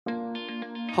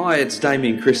Hi, it's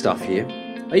Damien Christoph here.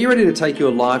 Are you ready to take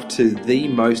your life to the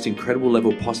most incredible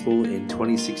level possible in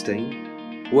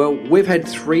 2016? Well, we've had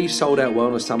 3 sold-out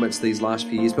wellness summits these last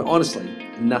few years, but honestly,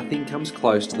 nothing comes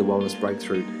close to the Wellness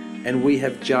Breakthrough, and we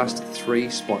have just 3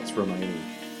 spots remaining.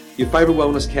 Your favourite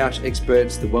wellness couch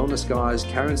experts, the Wellness Guys,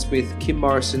 Karen Smith, Kim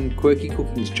Morrison, Quirky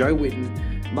Cooking's Joe Whitten,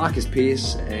 Marcus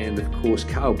Pearce, and of course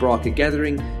Carl Brock are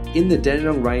gathering in the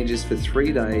Dandenong Ranges for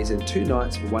 3 days and 2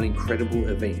 nights for one incredible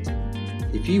event.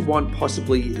 If you want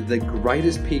possibly the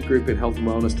greatest peer group in health and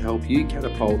wellness to help you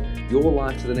catapult your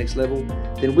life to the next level,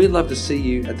 then we'd love to see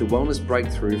you at the Wellness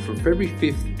Breakthrough from February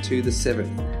 5th to the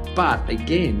 7th. But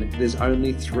again, there's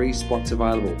only 3 spots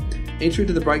available. Entry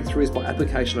to the Breakthrough is by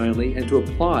application only, and to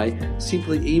apply,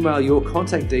 simply email your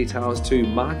contact details to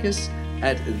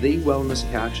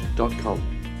marcus@thewellnesscouch.com.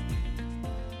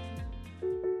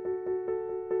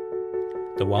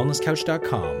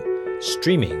 TheWellnessCouch.com,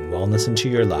 streaming wellness into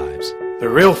your lives. The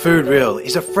Real Food Real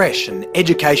is a fresh and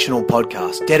educational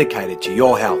podcast dedicated to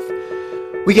your health.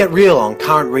 We get real on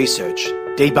current research,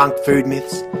 debunk food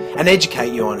myths, and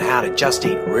educate you on how to just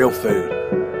eat real food.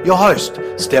 Your host,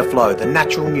 Steph Lowe, the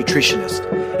natural nutritionist,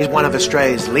 is one of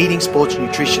Australia's leading sports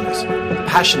nutritionists,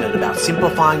 passionate about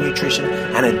simplifying nutrition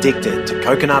and addicted to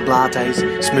coconut lattes,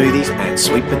 smoothies, and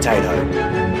sweet potato.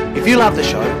 If you love the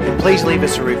show, then please leave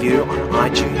us a review on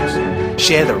iTunes.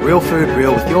 Share the Real Food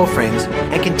Real with your friends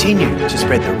and continue to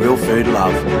spread the real food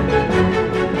love.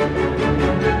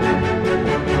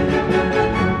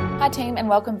 Hi team, and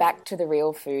welcome back to The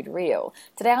Real Food Real.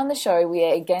 Today on the show we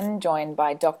are again joined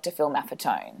by Dr. Phil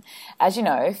Maffetone. As you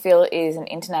know, Phil is an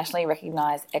internationally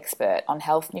recognised expert on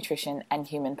health, nutrition and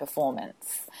human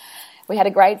performance. We had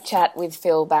a great chat with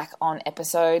Phil back on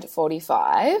episode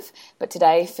 45, but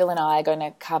today Phil and I are going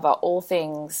to cover all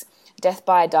things death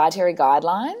by dietary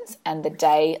guidelines and the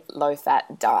day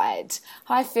low-fat diet.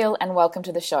 Hi Phil, and welcome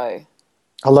to the show.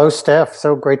 Hello Steph,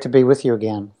 so great to be with you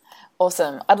again.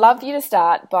 Awesome. I'd love you to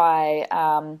start by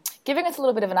giving us a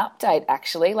little bit of an update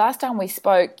actually. Last time we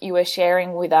spoke you were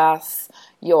sharing with us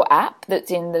your app that's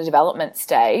in the development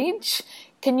stage.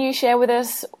 Can you share with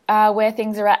us where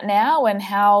things are at now and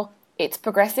how it's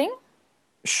progressing?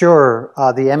 Sure.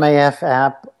 The MAF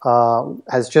app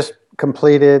has just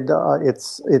completed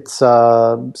its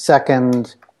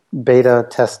second beta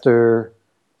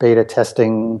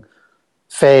testing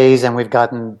phase, and we've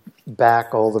gotten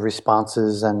back all the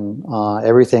responses, and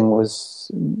everything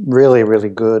was really, really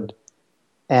good.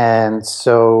 And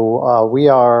so we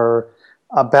are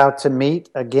about to meet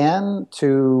again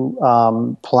to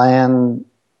plan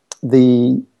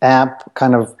the app,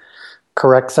 kind of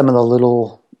correct some of the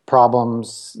little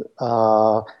problems,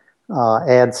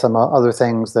 add some other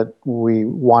things that we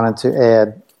wanted to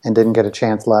add and didn't get a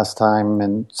chance last time,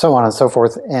 and so on and so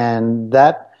forth. And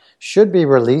that should be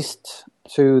released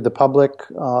to the public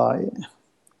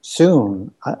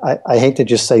soon. I hate to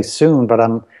just say soon, but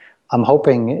I'm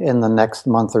hoping in the next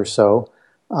month or so.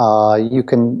 You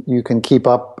can keep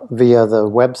up via the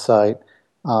website,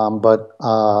 but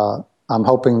I'm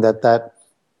hoping that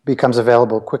becomes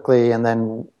available quickly, and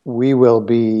then we will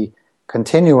be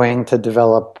continuing to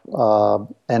develop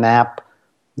an app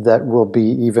that will be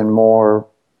even more,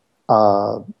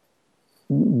 will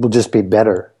just be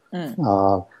better.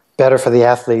 Better for the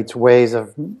athletes, ways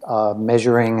of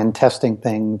measuring and testing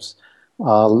things,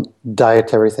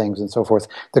 dietary things and so forth.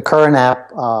 The current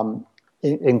app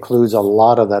includes a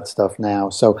lot of that stuff now.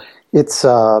 So it's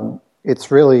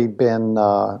really been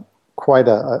quite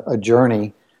a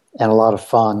journey and a lot of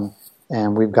fun,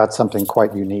 and we've got something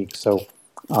quite unique. So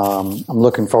I'm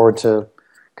looking forward to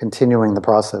continuing the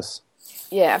process.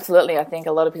 Yeah, absolutely. I think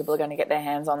a lot of people are going to get their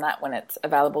hands on that when it's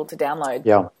available to download.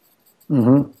 Yeah.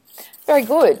 Mm-hmm. Very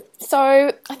good. So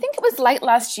I think it was late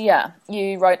last year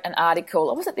you wrote an article,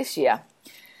 or was it this year?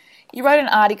 You wrote an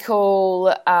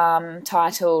article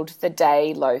titled The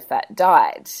Day Low-Fat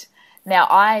Diet. Now,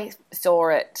 I saw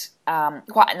it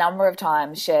quite a number of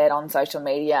times shared on social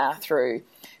media through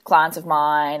clients of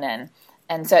mine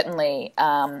and certainly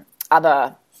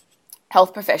other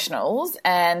health professionals,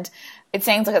 and it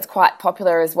seems like it's quite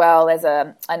popular as well. There's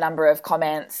a number of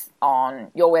comments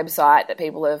on your website that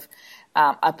people have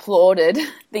applauded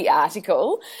the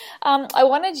article. I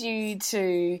wanted you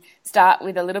to start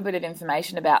with a little bit of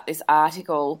information about this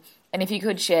article, and if you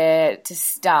could share to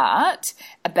start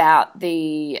about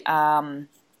the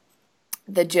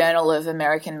Journal of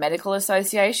American Medical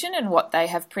Association and what they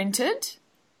have printed.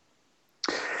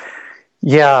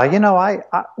 Yeah, I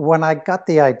when I got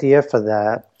the idea for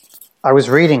that, I was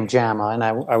reading JAMA, and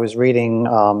I was reading,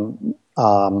 and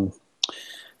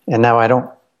now I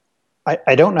don't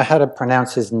know how to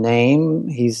pronounce his name.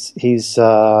 He's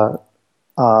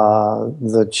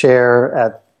the chair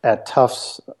at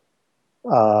Tufts.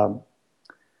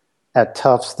 At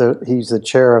Tufts, he's the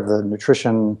chair of the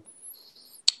nutrition.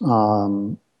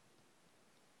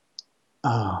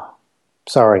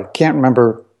 Sorry, can't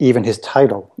remember even his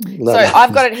title. So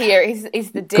I've got it here.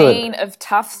 He's the Dean of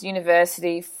Tufts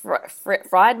University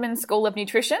Friedman School of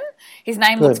Nutrition. His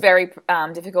name looks very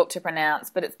difficult to pronounce,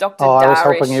 but it's Dr. I was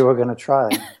Darish. hoping you were going to try.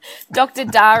 Dr.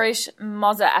 Darish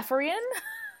Mozaffarian.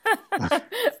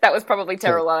 That was probably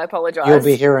terrible. I apologize.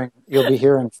 You'll be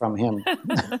hearing from him.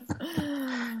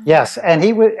 Yes, and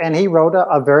he wrote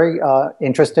a very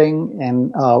interesting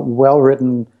and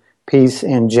well-written piece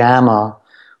in JAMA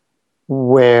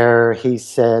where he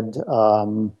said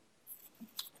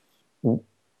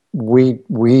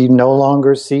we no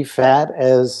longer see fat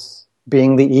as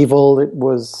being the evil it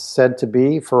was said to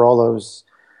be for all those,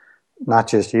 not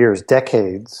just years,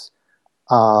 decades,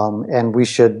 and we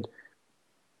should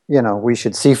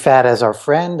see fat as our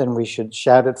friend, and we should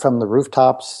shout it from the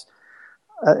rooftops,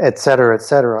 et cetera, et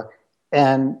cetera.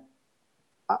 And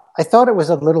I thought it was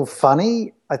a little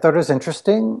funny. I thought it was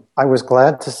interesting. I was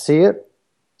glad to see it.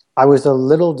 I was a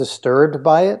little disturbed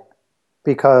by it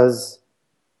because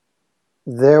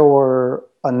there were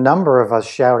a number of us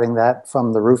shouting that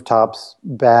from the rooftops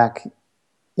back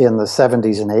in the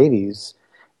 70s and 80s,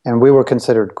 and we were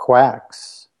considered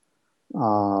quacks.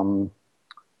 And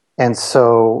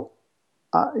so,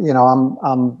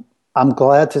 I'm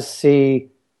glad to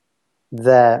see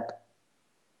that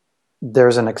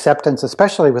there's an acceptance,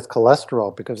 especially with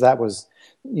cholesterol, because that was,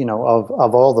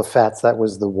 of all the fats, that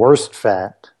was the worst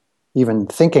fat. Even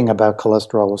thinking about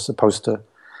cholesterol was supposed to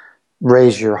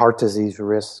raise your heart disease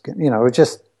risk. It's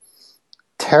just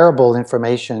terrible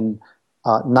information,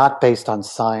 not based on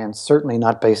science, certainly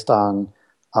not based on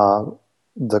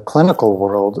the clinical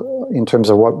world in terms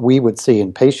of what we would see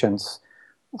in patients.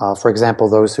 For example,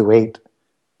 those who ate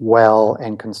well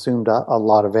and consumed a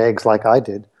lot of eggs like I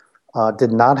did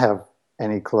not have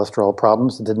any cholesterol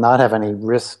problems, did not have any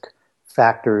risk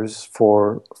factors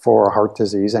for heart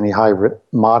disease, any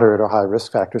moderate or high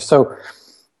risk factors. So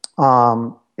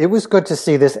it was good to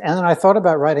see this. And then I thought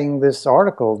about writing this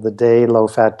article, The Day Low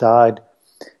Fat Died,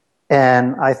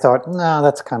 and I thought, no,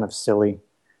 that's kind of silly.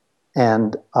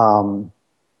 And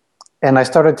I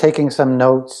started taking some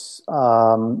notes,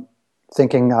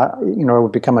 thinking, it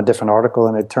would become a different article,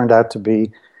 and it turned out to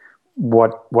be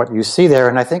what you see there.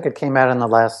 And I think it came out in the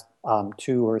last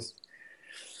 2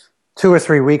 or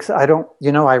 3 weeks. I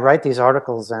write these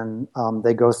articles and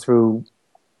they go through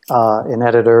an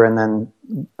editor and then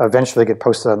eventually get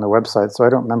posted on the website. So I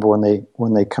don't remember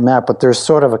when they come out, but there's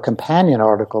sort of a companion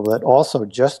article that also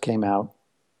just came out,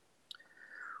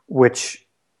 which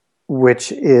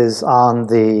is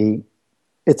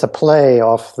it's a play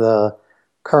off the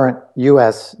current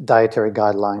U.S. dietary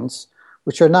guidelines,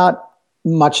 which are not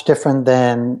much different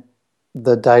than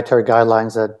the dietary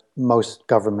guidelines that most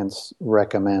governments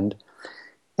recommend.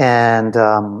 And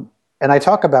I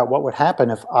talk about what would happen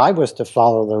if I was to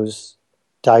follow those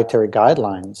dietary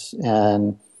guidelines.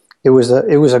 And it was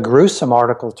a gruesome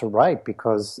article to write,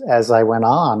 because as I went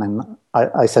on, and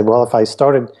I said, well, if I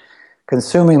started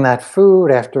consuming that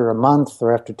food after a month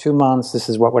or after 2 months, this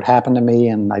is what would happen to me,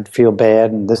 and I'd feel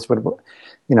bad, and this would,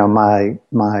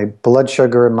 my blood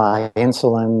sugar, my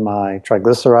insulin, my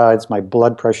triglycerides, my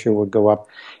blood pressure would go up.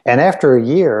 And after a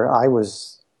year, I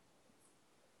was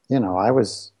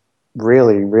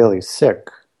really, really sick.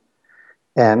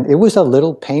 And it was a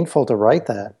little painful to write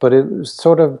that, but it was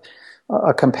sort of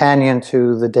a companion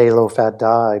to The Day Low Fat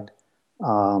Died.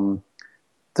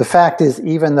 The fact is,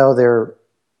 even though they're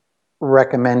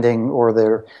recommending, or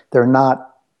they're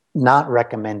not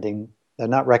recommending, they're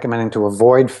not recommending to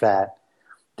avoid fat,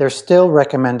 they're still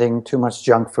recommending too much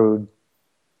junk food.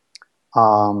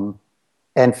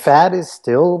 And fat is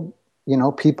still,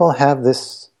 people have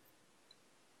this,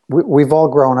 we've all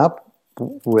grown up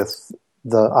with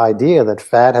the idea that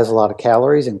fat has a lot of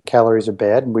calories and calories are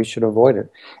bad and we should avoid it.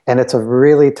 And it's a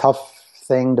really tough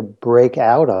thing to break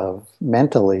out of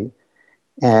mentally.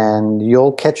 And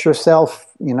you'll catch yourself,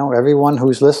 everyone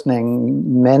who's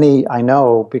listening, many, I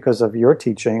know, because of your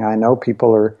teaching, I know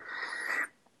people are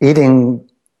eating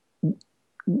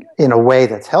in a way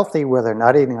that's healthy, where they're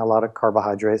not eating a lot of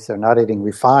carbohydrates, they're not eating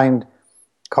refined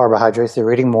carbohydrates,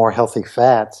 they're eating more healthy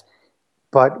fats.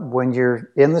 But when you're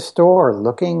in the store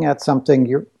looking at something,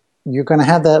 you're going to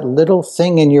have that little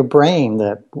thing in your brain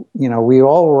that, we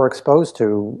all were exposed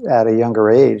to at a younger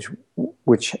age,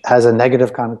 which has a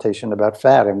negative connotation about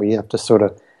fat, and we have to sort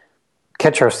of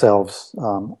catch ourselves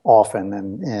often,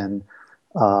 and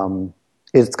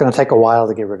it's going to take a while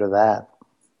to get rid of that.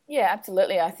 Yeah,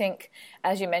 absolutely. I think,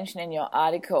 as you mentioned in your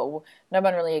article, no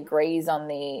one really agrees on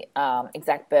the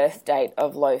exact birth date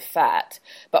of low fat,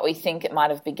 but we think it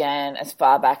might have began as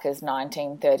far back as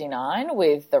 1939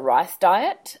 with the rice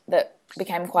diet that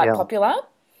became quite popular.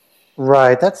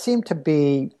 Right. That seemed to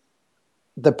be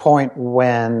the point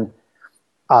when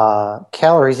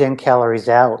calories in, calories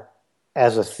out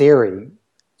as a theory,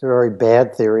 it's a very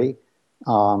bad theory,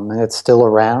 and it's still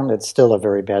around. It's still a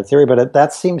very bad theory, but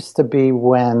that seems to be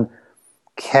when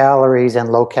calories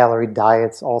and low-calorie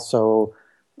diets also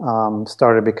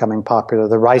started becoming popular.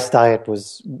 The rice diet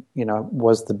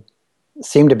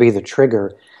seemed to be the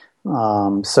trigger.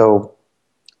 So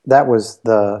that was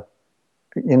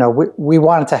we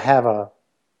wanted to have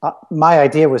my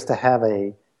idea was to have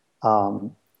a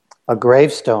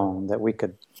gravestone that we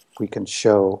can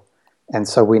show, and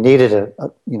so we needed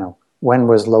when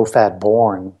was low fat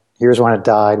born? Here's when it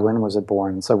died. When was it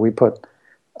born? And so we put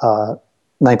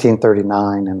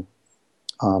 1939, and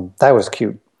that was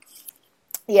cute.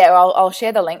 Yeah, well, I'll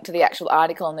share the link to the actual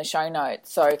article in the show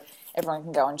notes so everyone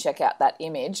can go and check out that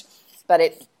image. But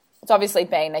it's obviously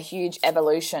been a huge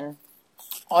evolution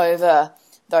over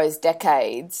those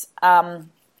decades.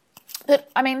 But,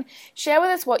 I mean, share with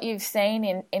us what you've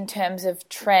seen in terms of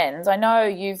trends. I know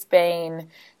you've been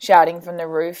shouting from the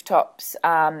rooftops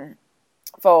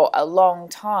for a long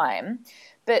time,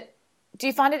 but do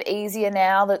you find it easier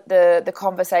now that the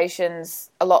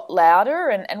conversation's a lot louder?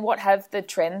 And what have the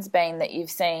trends been that you've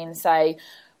seen, say,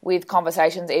 with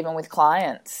conversations even with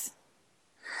clients?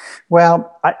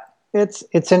 Well,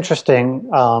 it's interesting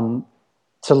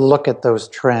to look at those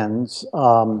trends.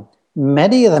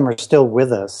 Many of them are still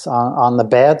with us. On the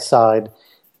bad side,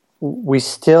 we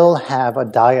still have a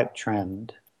diet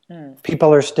trend.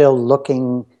 People are still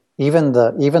looking, even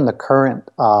the current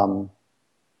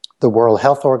the World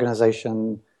Health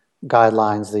Organization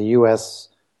guidelines, the U.S.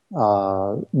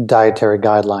 Dietary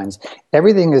guidelines.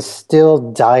 Everything is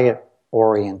still diet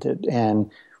oriented, and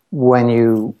when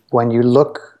you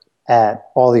look at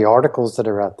all the articles that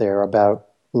are out there about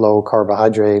low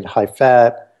carbohydrate, high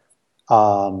fat,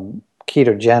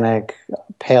 ketogenic,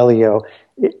 paleo,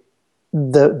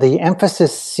 the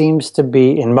emphasis seems to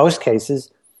be, in most cases,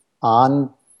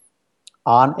 on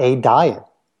a diet.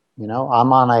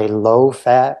 I'm on a low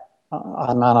fat,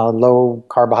 I'm on a low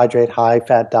carbohydrate, high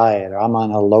fat diet, or I'm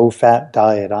on a low fat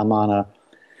diet, I'm on a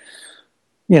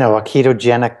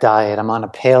ketogenic diet, I'm on a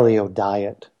paleo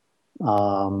diet.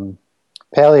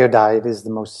 Paleo diet is the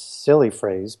most silly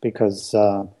phrase because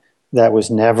that was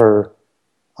never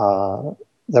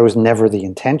the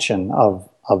intention of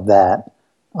that.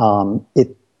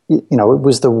 It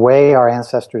was the way our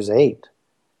ancestors ate,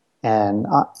 and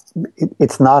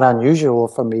it's not unusual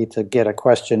for me to get a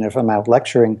question if I'm out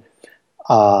lecturing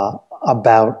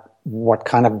about what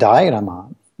kind of diet I'm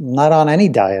on. I'm not on any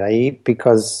diet. I eat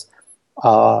because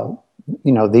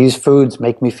these foods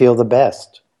make me feel the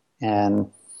best,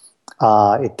 and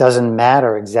it doesn't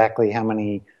matter exactly how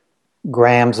many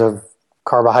grams of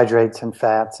carbohydrates and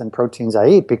fats and proteins I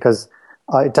eat because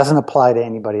it doesn't apply to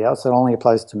anybody else. It only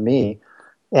applies to me.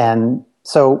 And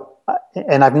so,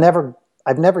 and I've never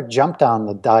jumped on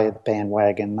the diet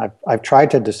bandwagon. I've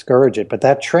tried to discourage it, but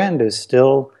that trend is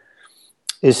still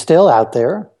out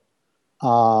there.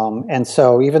 And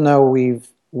so, even though we've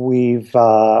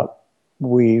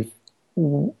witnessed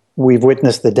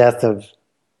the death of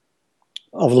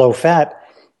low fat,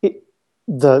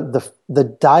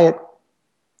 the diet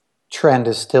trend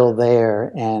is still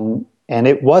there, and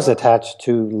it was attached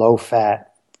to low fat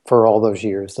for all those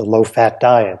years, the low fat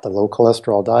diet, the low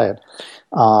cholesterol diet.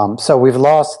 So we've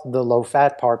lost the low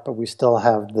fat part, but we still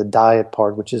have the diet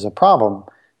part, which is a problem.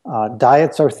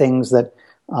 Diets are things that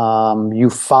you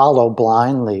follow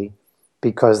blindly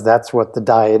because that's what the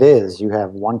diet is. You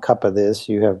have 1 cup of this,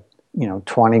 you have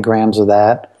 20 grams of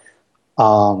that.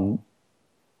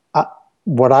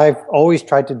 What I've always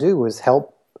tried to do is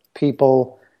help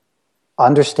people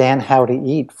understand how to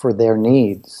eat for their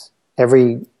needs.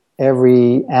 Every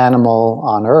animal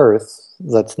on Earth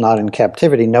that's not in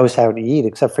captivity knows how to eat,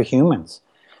 except for humans.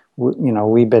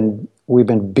 We've been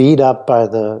beat up by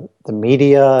the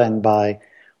media and by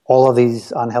all of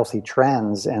these unhealthy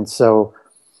trends, and so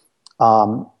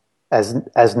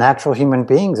as natural human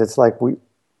beings, it's like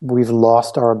we've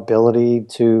lost our ability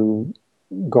to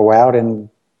go out and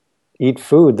eat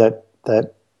food that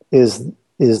is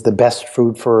the best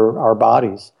food for our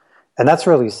bodies. And that's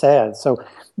really sad. So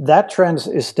that trend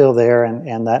is still there,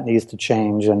 and that needs to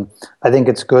change. And I think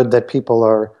it's good that people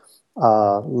are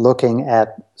looking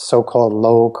at so-called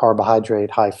low carbohydrate,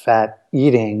 high fat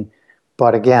eating.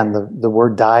 But again, the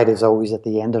word diet is always at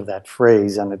the end of that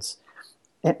phrase, and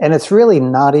and it's really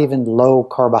not even low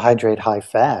carbohydrate, high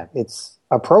fat. It's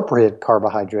appropriate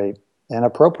carbohydrate and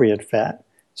appropriate fat.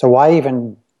 So why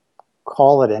even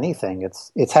call it anything?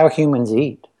 It's how humans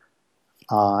eat,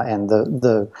 and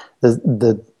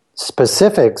the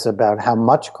specifics about how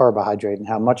much carbohydrate and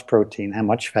how much protein, how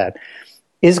much fat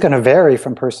is going to vary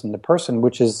from person to person,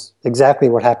 which is exactly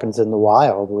what happens in the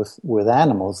wild with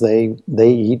animals. They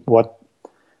eat what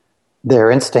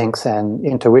their instincts and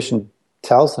intuition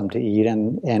tells them to eat,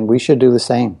 and we should do the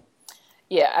same.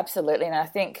 Yeah, absolutely. And I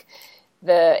think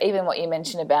even what you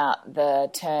mentioned about the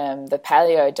term the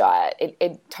paleo diet,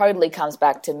 it totally comes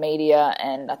back to media,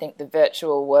 and I think the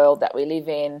virtual world that we live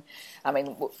in. I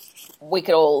mean, we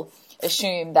could all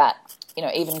assume that,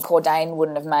 even Cordain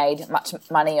wouldn't have made much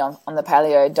money on the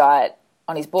paleo diet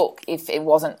on his book if it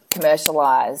wasn't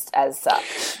commercialized as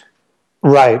such.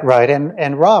 Right.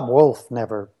 And Rob Wolf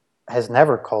has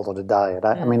never called it a diet.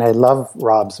 I mean, I love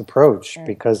Rob's approach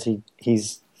because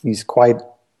he's quite,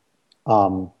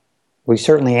 well, he's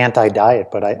certainly anti-diet,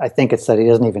 but I think it's that he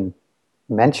doesn't even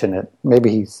mention it. Maybe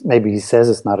he says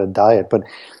it's not a diet, but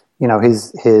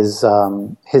his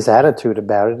attitude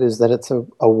about it is that it's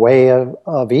a way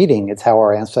of eating. It's how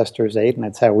our ancestors ate, and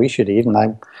it's how we should eat. And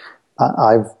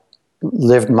I've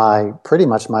lived pretty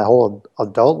much my whole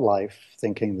adult life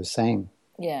thinking the same.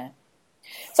 Yeah.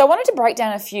 So I wanted to break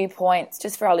down a few points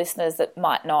just for our listeners that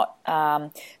might not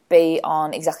be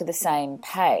on exactly the same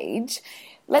page.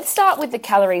 Let's start with the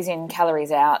calories in,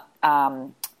 calories out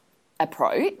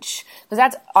approach, because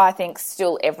that's, I think,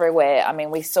 still everywhere. I mean,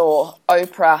 we saw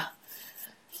Oprah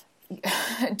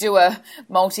do a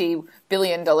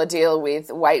multi-billion-dollar deal with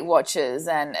Weight Watchers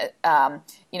and,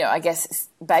 I guess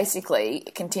basically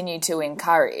continue to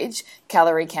encourage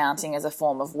calorie counting as a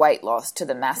form of weight loss to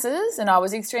the masses. And I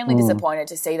was extremely disappointed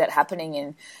to see that happening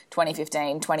in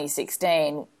 2015,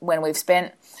 2016, when we've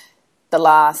spent the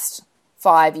last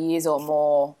 5 years or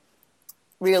more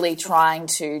really trying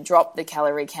to drop the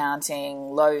calorie counting,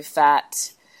 low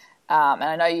fat, and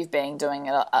I know you've been doing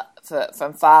it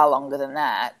for far longer than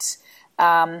that.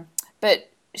 But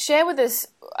share with us,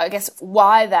 I guess,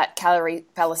 why that calorie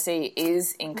fallacy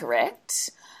is incorrect,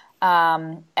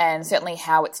 and certainly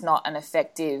how it's not an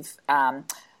effective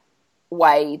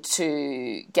way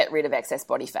to get rid of excess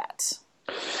body fat.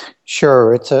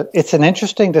 Sure, it's an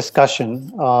interesting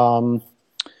discussion.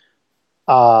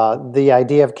 The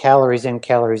idea of calories in,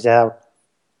 calories out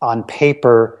on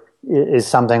paper is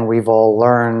something we've all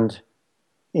learned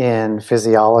in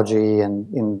physiology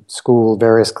and in school,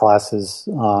 various classes.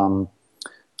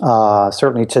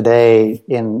 Certainly today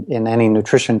in any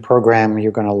nutrition program,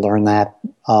 you're going to learn that.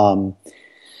 And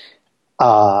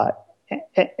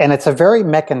it's a very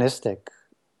mechanistic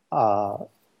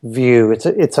view. It's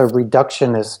a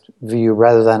reductionist view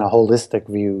rather than a holistic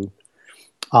view.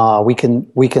 We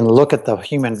can look at the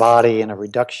human body in a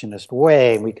reductionist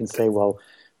way, and we can say, well,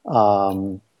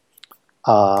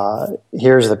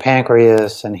 here's the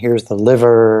pancreas, and here's the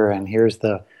liver, and here's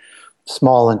the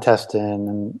small intestine,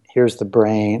 and here's the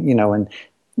brain, and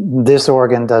this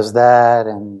organ does that,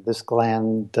 and this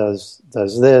gland does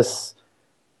this.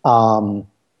 But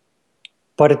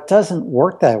it doesn't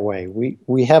work that way.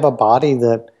 We have a body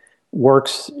that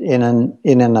works in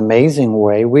an amazing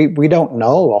way. We don't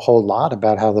know a whole lot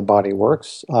about how the body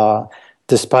works,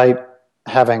 despite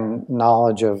having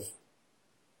knowledge of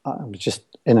just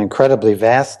an incredibly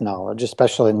vast knowledge,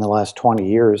 especially in the last 20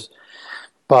 years.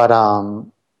 But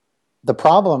the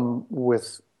problem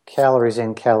with calories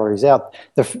in, calories out,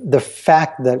 the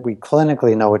fact that we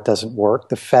clinically know it doesn't work,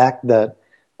 the fact that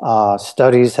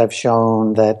studies have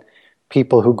shown that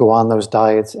people who go on those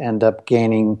diets end up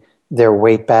gaining their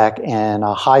weight back, and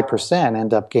a high percent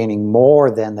end up gaining more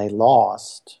than they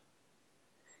lost,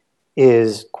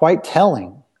 is quite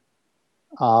telling.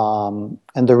 And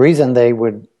the reason they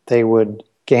would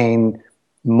gain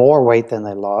more weight than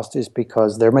they lost is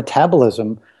because their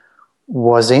metabolism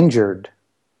was injured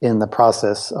in the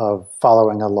process of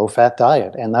following a low-fat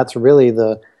diet. And that's really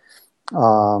the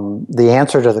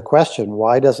answer to the question,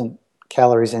 why doesn't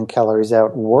calories in, calories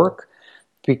out work?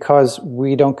 Because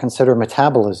we don't consider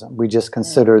metabolism. We just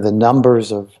consider the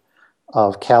numbers of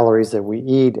calories that we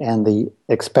eat and the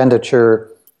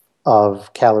expenditure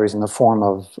of calories in the form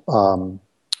of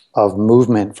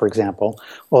movement, for example.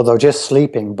 Although just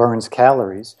sleeping burns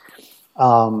calories.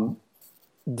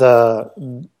 The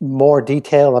more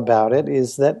detail about it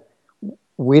is that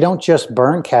we don't just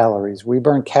burn calories. We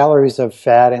burn calories of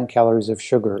fat and calories of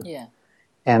sugar. Yeah.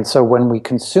 And so when we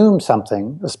consume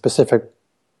something, a specific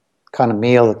kind of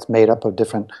meal that's made up of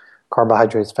different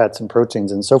carbohydrates, fats, and proteins,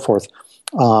 and so forth,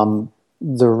 the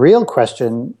real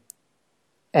question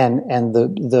and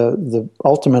the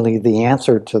ultimately the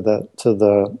answer to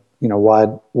the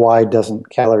why doesn't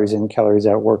calories in, calories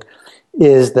out work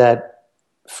is that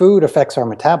food affects our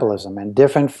metabolism, and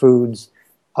different foods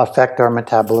affect our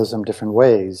metabolism different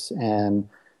ways. And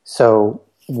so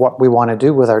what we want to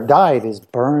do with our diet is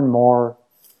burn more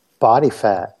body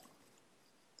fat.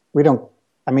 We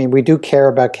do care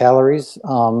about calories,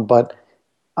 but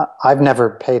I've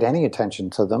never paid any attention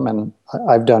to them, and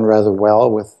I've done rather well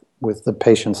with the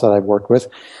patients that I've worked with.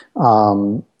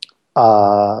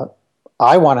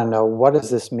 I want to know, what does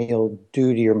this meal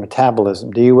do to your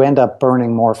metabolism? Do you end up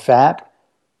burning more fat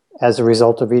as a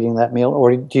result of eating that meal,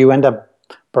 or do you end up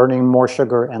burning more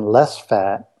sugar and less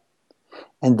fat?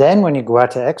 And then when you go out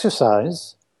to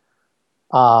exercise,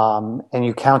 and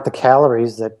you count the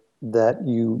calories that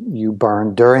you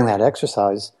burn during that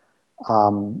exercise,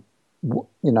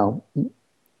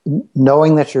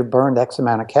 knowing that you burned X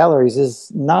amount of calories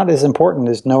is not as important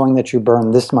as knowing that you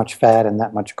burn this much fat and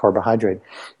that much carbohydrate.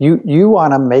 You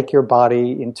want to make your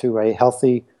body into a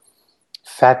healthy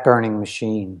fat burning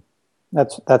machine.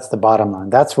 That's the bottom line.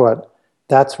 That's what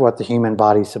the human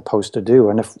body is supposed to do.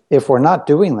 And if we're not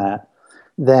doing that,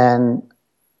 then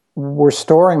we're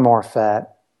storing more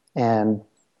fat. And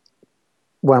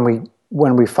when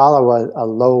we follow a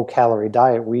low calorie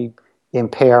diet, we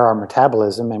impair our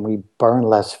metabolism and we burn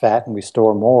less fat and we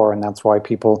store more. And that's why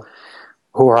people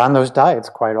who are on those diets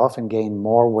quite often gain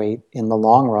more weight in the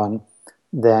long run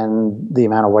than the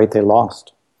amount of weight they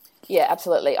lost. Yeah,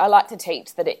 absolutely. I like to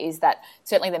teach that it is that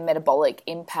certainly the metabolic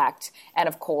impact and,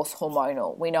 of course,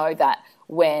 hormonal. We know that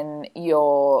when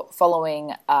you're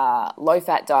following a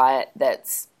low-fat diet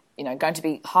that's going to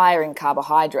be higher in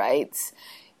carbohydrates,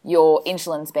 your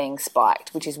insulin's being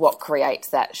spiked, which is what creates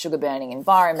that sugar-burning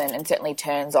environment and certainly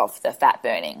turns off the fat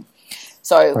burning.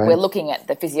 So We're looking at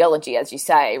the physiology, as you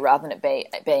say, rather than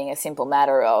it being a simple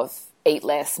matter of eat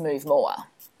less, move more.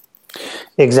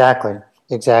 Exactly.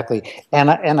 And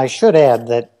I should add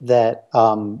that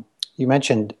you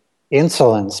mentioned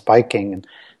insulin spiking,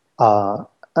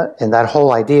 and that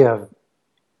whole idea of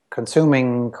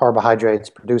consuming carbohydrates,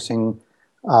 producing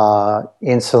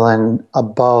insulin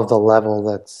above the level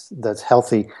that's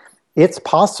healthy. It's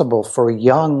possible for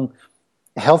young,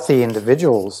 healthy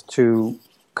individuals to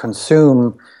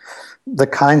consume the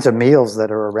kinds of meals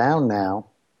that are around now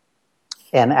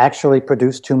and actually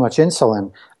produce too much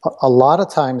insulin. A lot of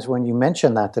times when you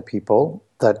mention that to people,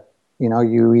 that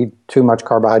you eat too much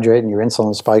carbohydrate and your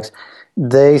insulin spikes,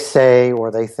 they say,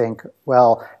 or they think,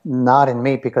 well, not in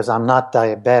me because I'm not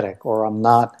diabetic, or I'm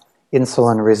not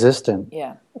insulin resistant,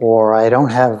 or I don't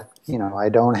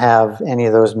have any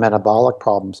of those metabolic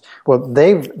problems. Well,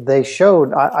 they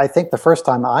showed, I think the first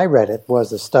time I read it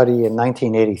was a study in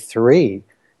 1983,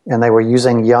 and they were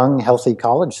using young, healthy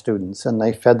college students, and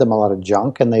they fed them a lot of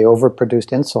junk, and they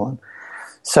overproduced insulin.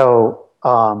 So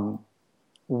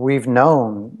we've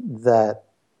known that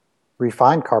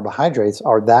refined carbohydrates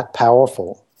are that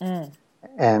powerful,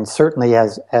 and certainly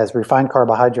as refined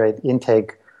carbohydrate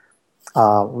intake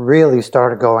really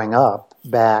started going up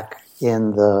back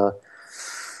in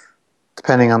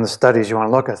depending on the studies you want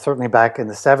to look at, certainly back in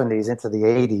the 70s into the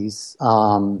 80s,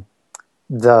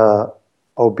 the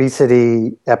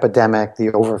obesity epidemic, the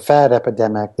overfat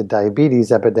epidemic, the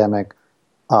diabetes epidemic,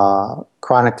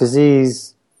 chronic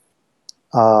disease,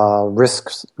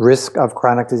 risk of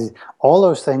chronic disease, all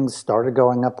those things started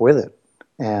going up with it.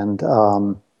 And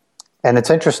it's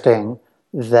interesting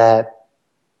that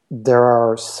there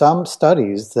are some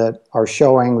studies that are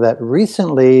showing that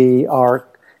recently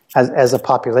as a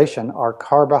population, our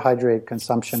carbohydrate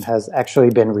consumption has actually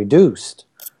been reduced.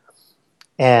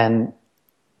 And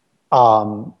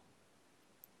the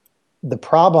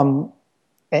problem,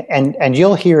 and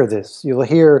you'll hear this, you'll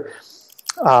hear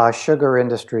sugar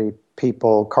industry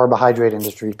people, carbohydrate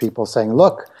industry people saying,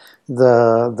 look,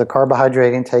 the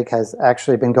carbohydrate intake has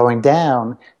actually been going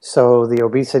down, so the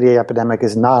obesity epidemic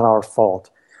is not our fault.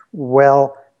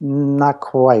 Well, not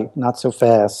quite, not so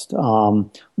fast.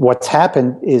 What's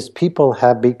happened is people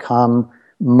have become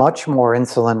much more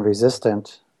insulin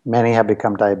resistant. Many have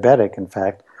become diabetic, in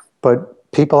fact,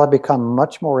 but people have become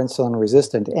much more insulin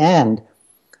resistant, and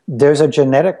there's a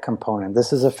genetic component.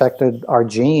 This has affected our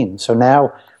genes. So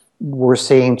now we're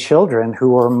seeing children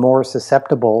who are more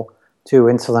susceptible to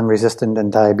insulin resistant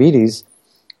and diabetes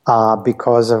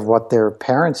because of what their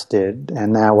parents did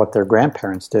and now what their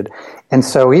grandparents did. And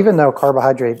so even though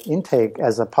carbohydrate intake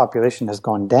as a population has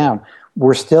gone down,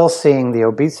 we're still seeing the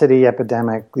obesity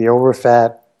epidemic, the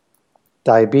overfat,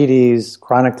 diabetes,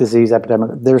 chronic disease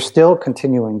epidemic. They're still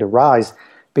continuing to rise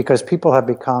because people have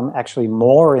become actually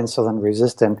more insulin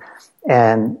resistant.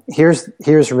 And here's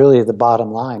really the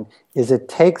bottom line, is it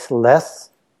takes less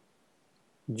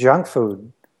junk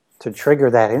food to trigger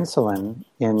that insulin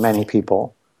in many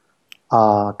people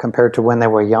compared to when they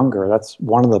were younger. That's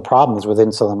one of the problems with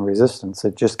insulin resistance.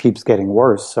 It just keeps getting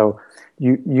worse. So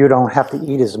you don't have to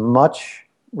eat as much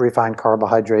refined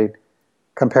carbohydrate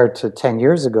compared to 10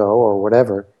 years ago or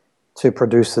whatever to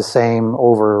produce the same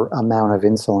over amount of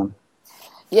insulin.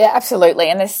 Yeah, absolutely.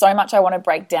 And there's so much I want to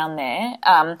break down there.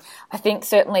 I think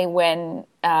certainly when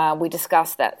we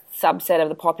discuss that subset of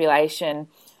the population,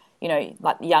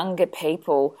 like younger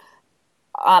people,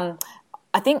 I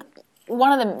think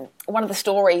one of the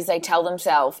stories they tell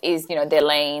themselves is, they're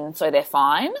lean, so they're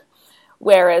fine.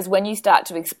 Whereas when you start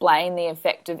to explain the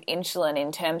effect of insulin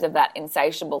in terms of that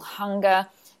insatiable hunger,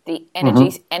 the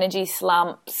energy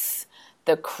slumps,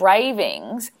 the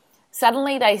cravings,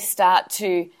 suddenly they start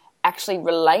to actually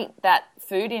relate that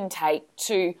food intake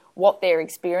to what they're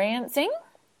experiencing.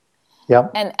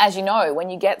 Yep. And as you know, when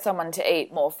you get someone to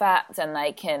eat more fats and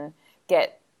they can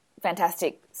get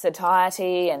fantastic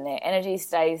satiety and their energy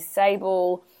stays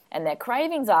stable and their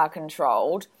cravings are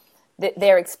controlled,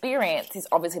 their experience is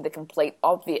obviously the complete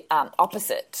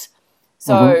opposite.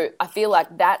 So I feel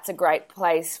like that's a great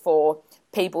place for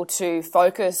people to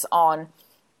focus on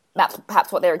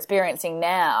perhaps what they're experiencing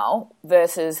now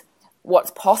versus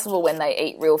what's possible when they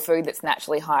eat real food that's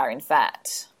naturally higher in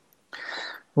fat.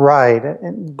 Right.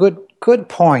 And good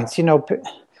points.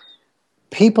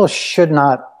 People should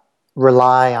not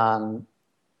rely on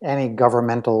any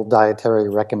governmental dietary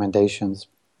recommendations,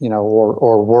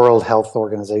 or World Health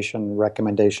Organization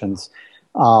recommendations.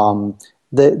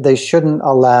 They shouldn't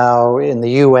allow, in the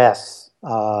U.S.,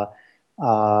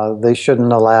 they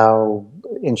shouldn't allow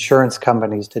insurance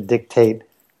companies to dictate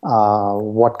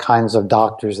what kinds of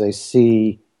doctors they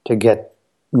see to get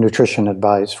nutrition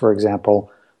advice, for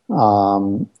example,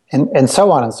 and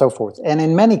so on and so forth. And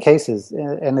in many cases,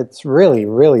 and it's really,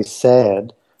 really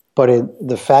sad, but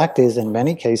the fact is, in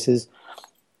many cases,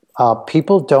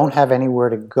 people don't have anywhere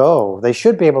to go. They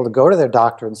should be able to go to their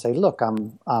doctor and say, "Look,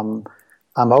 I'm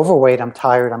overweight, I'm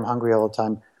tired, I'm hungry all the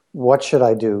time. What should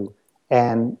I do?"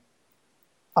 And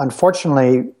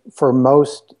unfortunately, for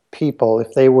most people,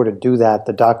 if they were to do that,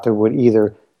 the doctor would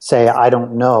either say, "I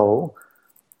don't know,"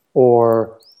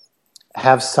 or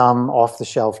have some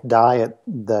off-the-shelf diet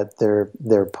that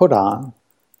they're put on.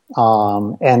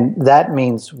 And that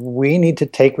means we need to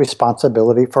take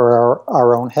responsibility for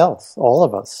our own health, all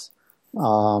of us.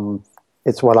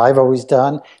 It's what I've always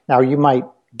done. Now, you might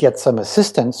get some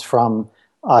assistance from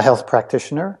a health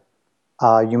practitioner.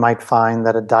 You might find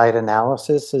that a diet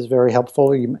analysis is very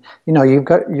helpful. You're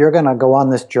going to go on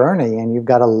this journey, and you've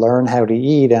got to learn how to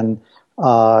eat, and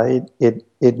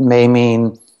it may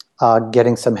mean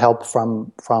getting some help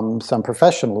from some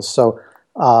professionals. So,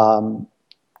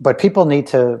 but people need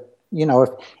to,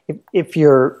 if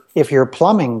your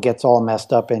plumbing gets all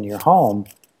messed up in your home,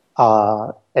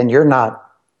 and you're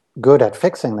not good at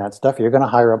fixing that stuff, you're going to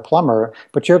hire a plumber,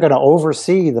 but you're going to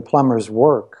oversee the plumber's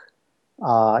work.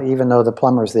 Even though the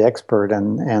plumber is the expert,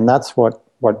 and that's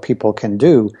what people can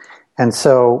do. And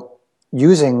so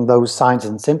using those signs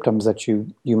and symptoms that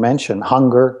you mentioned,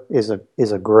 hunger is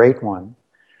a great one.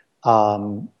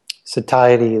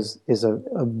 Satiety is a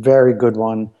very good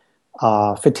one.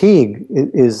 Fatigue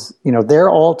is, they're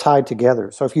all tied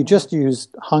together. So if you just use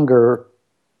hunger,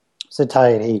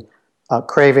 satiety,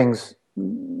 cravings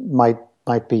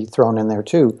might be thrown in there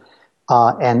too,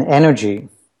 and energy.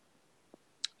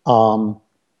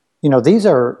 These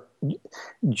are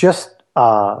just,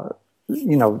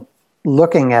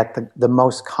 looking at the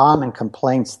most common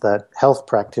complaints that health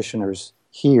practitioners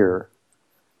hear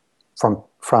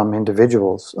from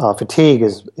individuals. Fatigue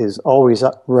is always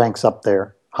ranks up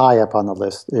there, high up on the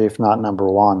list, if not number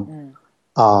one.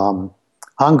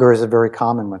 Hunger is a very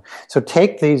common one. So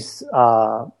take these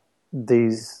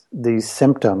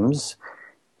symptoms,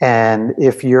 and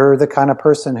if you're the kind of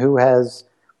person who has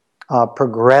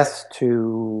progressed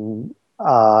to,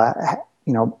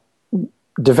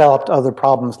 developed other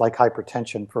problems like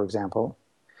hypertension, for example,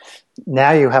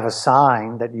 now you have a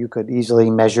sign that you could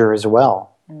easily measure as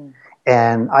well.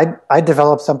 And I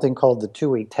developed something called the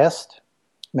 2-week test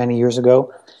many years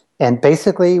ago, and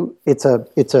basically it's a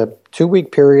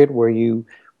 2-week period where you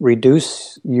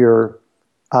reduce your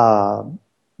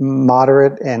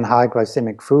moderate and high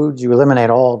glycemic foods, you eliminate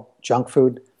all junk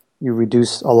food, you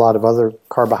reduce a lot of other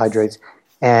carbohydrates,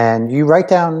 and you write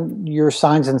down your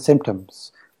signs and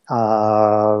symptoms: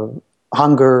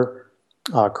 hunger,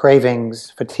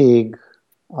 cravings, fatigue,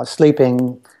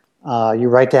 sleeping. You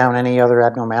write down any other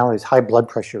abnormalities. High blood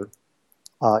pressure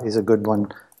is a good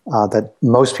one that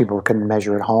most people can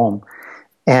measure at home.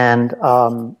 And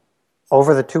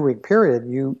over the 2-week period,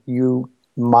 you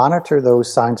monitor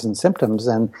those signs and symptoms.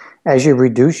 And as you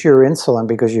reduce your insulin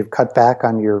because you've cut back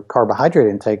on your carbohydrate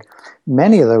intake,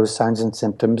 many of those signs and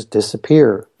symptoms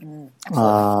disappear. In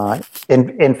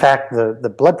fact,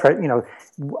 the blood pressure,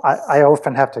 I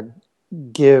often have to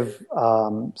give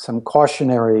some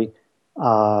cautionary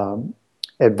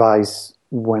advice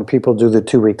when people do the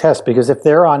 2-week test, because if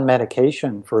they're on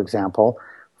medication, for example,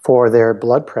 for their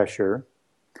blood pressure,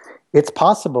 it's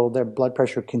possible their blood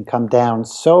pressure can come down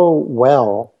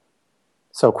so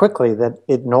quickly that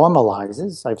it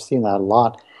normalizes. I've seen that a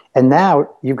lot. And now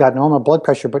you've got normal blood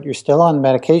pressure, but you're still on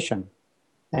medication.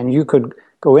 And you could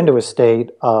go into a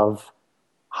state of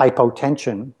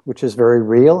hypotension, which is very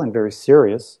real and very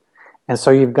serious. And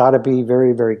so you've got to be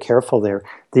very, very careful there.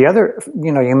 The other,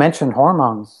 you mentioned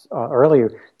hormones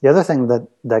earlier. The other thing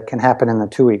that can happen in the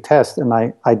 2-week test, and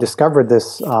I discovered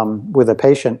this with a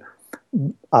patient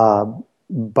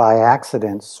by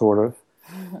accident, sort of,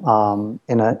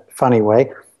 in a funny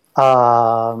way,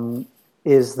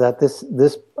 is that this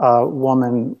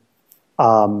woman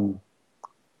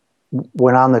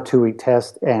went on the 2-week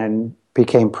test and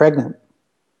became pregnant.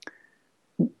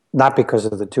 Not because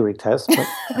of the 2-week test.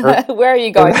 But where are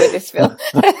you going with this, Phil?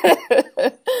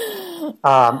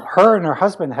 Her and her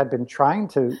husband had been trying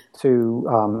to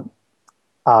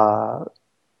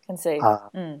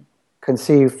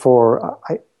conceive for,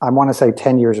 I want to say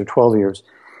 10 years or 12 years.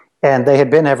 And they had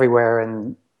been everywhere,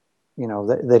 and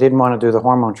they didn't want to do the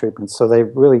hormone treatment, so they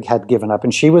really had given up.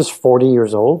 And she was 40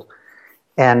 years old,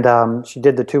 and she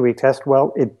did the 2-week test.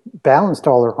 Well, it balanced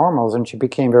all her hormones, and she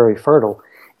became very fertile.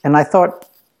 And I thought,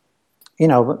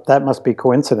 that must be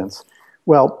coincidence.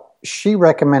 Well, she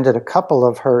recommended a couple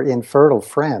of her infertile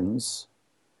friends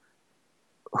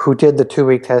who did the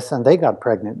 2-week test, and they got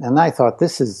pregnant. And I thought,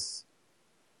 this is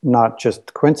not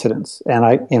just coincidence. And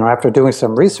after doing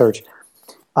some research,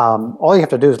 all you have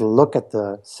to do is look at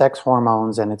the sex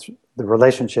hormones and it's the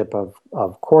relationship of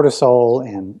cortisol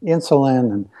and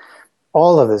insulin and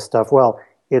all of this stuff. Well,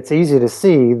 it's easy to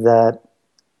see that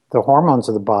the hormones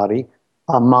of the body,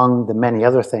 among the many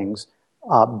other things,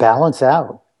 balance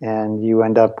out, and you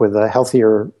end up with a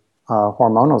healthier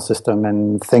hormonal system,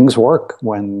 and things work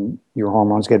when your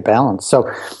hormones get balanced.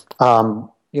 So,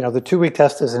 the 2-week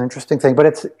test is an interesting thing, but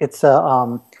it's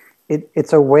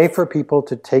a way for people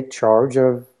to take charge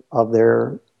of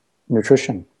their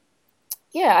nutrition.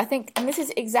 Yeah, I think, and this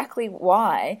is exactly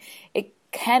why it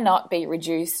cannot be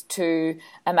reduced to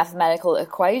a mathematical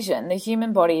equation. The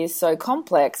human body is so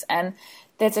complex, and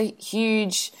there's a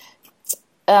huge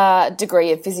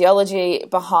degree of physiology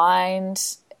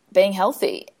behind being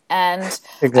healthy. And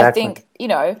exactly. I think,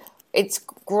 it's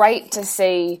great to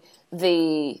see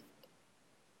the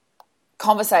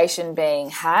conversation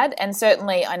being had. And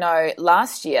certainly I know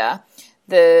last year,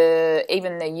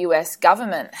 even the US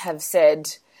government have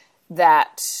said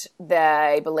that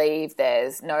they believe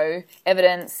there's no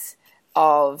evidence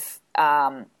of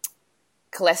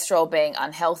cholesterol being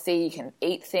unhealthy. You can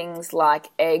eat things like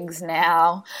eggs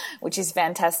now, which is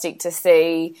fantastic to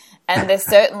see. And they're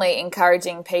certainly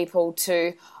encouraging people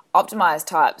to optimize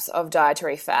types of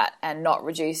dietary fat and not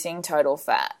reducing total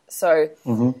fat. So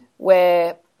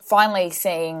we're finally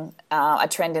seeing a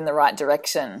trend in the right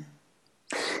direction.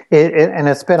 And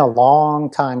it's been a long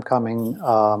time coming.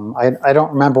 I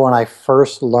don't remember when I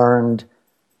first learned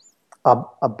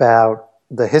about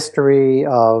the history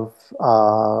of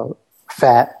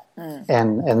fat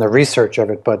and the research of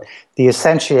it, but the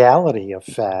essentiality of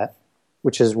fat,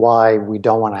 which is why we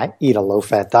don't want to eat a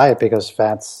low-fat diet, because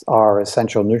fats are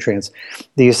essential nutrients.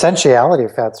 The essentiality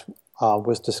of fats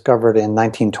was discovered in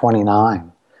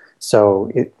 1929,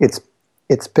 so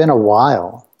it's been a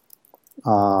while.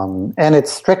 And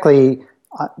it's strictly,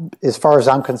 as far as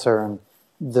I'm concerned,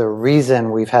 the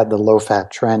reason we've had the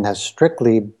low-fat trend has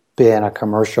strictly been a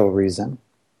commercial reason.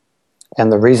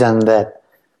 And the reason that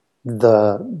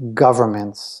the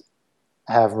governments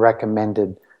have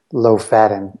recommended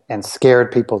low-fat and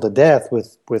scared people to death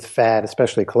with fat,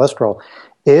 especially cholesterol,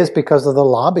 is because of the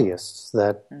lobbyists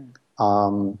that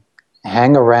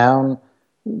hang around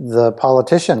the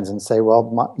politicians and say,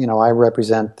 well, I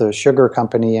represent the sugar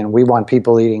company and we want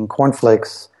people eating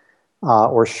cornflakes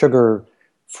or sugar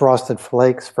frosted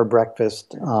flakes for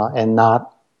breakfast and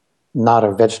not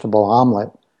a vegetable omelet,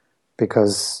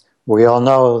 because we all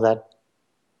know that,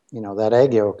 that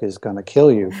egg yolk is going to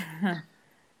kill you.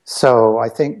 So I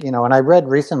think, and I read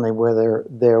recently where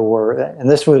there were, and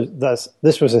this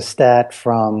was a stat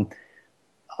from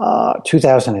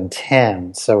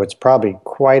 2010, so it's probably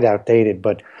quite outdated,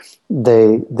 but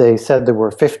they said there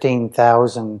were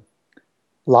 15,000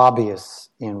 lobbyists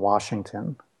in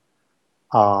Washington.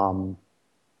 And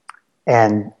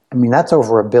I mean, that's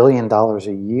over $1 billion a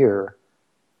year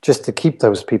just to keep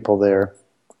those people there.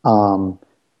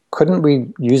 Couldn't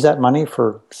we use that money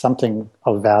for something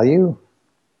of value?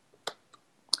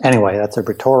 Anyway, that's a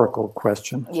rhetorical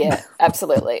question. Yeah,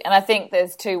 absolutely. And I think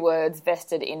there's two words,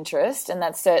 vested interest, and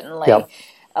that's certainly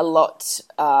a lot,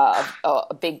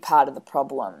 a big part of the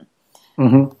problem.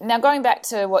 Mm-hmm. Now, going back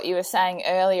to what you were saying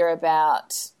earlier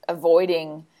about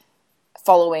avoiding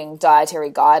following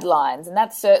dietary guidelines, and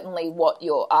that's certainly what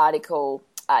your article,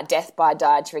 Death by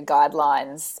Dietary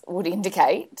Guidelines, would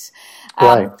indicate.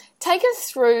 Right. Take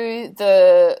us through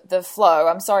the flow.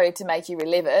 I'm sorry to make you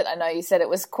relive it. I know you said it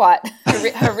was quite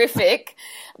horrific,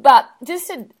 but just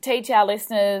to teach our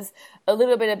listeners a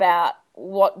little bit about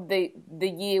what the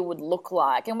year would look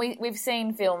like. And we've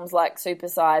seen films like Super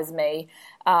Size Me,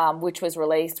 which was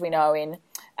released, we know, in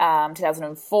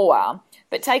 2004.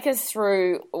 But take us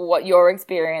through what your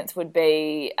experience would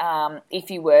be if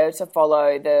you were to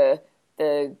follow the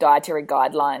dietary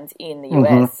guidelines in the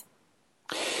US.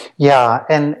 Yeah,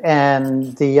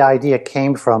 and the idea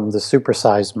came from the Super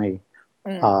Size Me,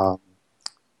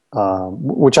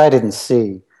 which I didn't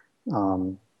see,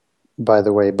 by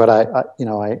the way, but I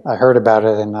heard about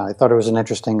it and I thought it was an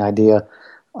interesting idea,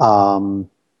 and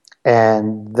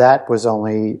that was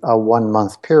only a 1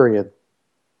 month period.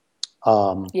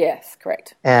 Yes,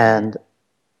 correct. And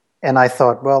I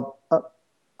thought, well,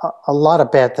 a lot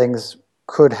of bad things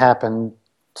could happen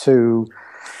to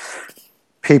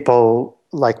people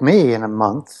like me in a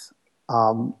month.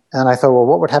 And I thought, well,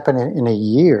 what would happen in a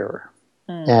year?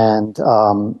 And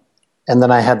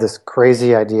then I had this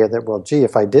crazy idea that, well, gee,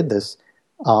 if I did this,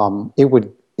 it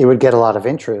would get a lot of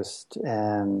interest.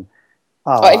 And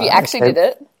if you actually did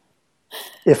it?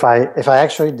 If I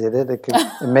actually did it, it could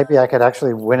maybe I could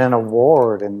actually win an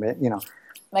award and make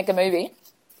a movie,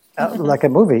 like a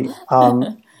movie.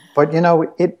 But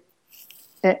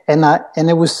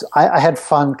I had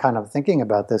fun kind of thinking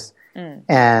about this,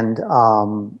 and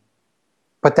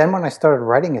but then when I started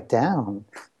writing it down,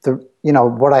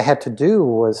 what I had to do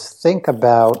was think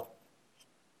about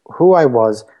who I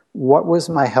was, what was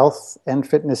my health and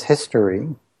fitness history,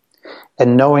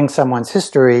 and knowing someone's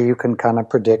history, you can kind of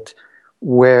predict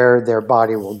where their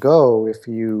body will go if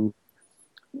you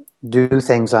do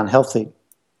things unhealthy.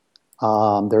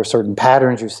 There are certain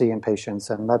patterns you see in patients,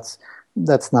 and that's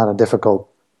not a difficult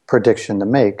prediction to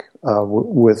make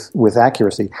with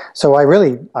accuracy. So I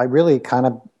really kind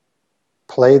of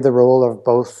played the role of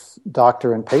both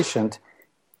doctor and patient,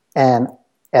 and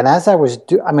as I was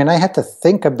I had to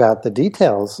think about the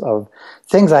details of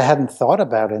things I hadn't thought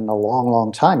about in a long,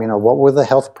 long time. What were the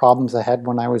health problems I had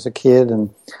when I was a kid,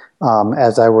 and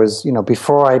as I was,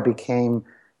 before I became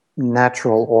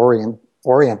natural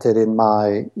oriented in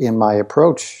my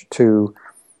approach to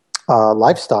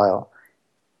lifestyle,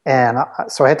 and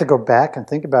so I had to go back and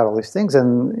think about all these things,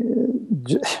 and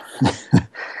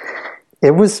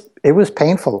it was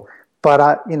painful.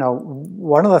 But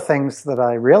one of the things that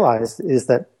I realized is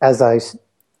that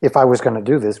if I was going to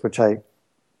do this, which I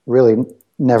really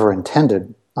never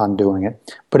intended on doing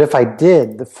it, but if I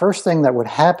did, the first thing that would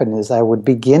happen is I would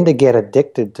begin to get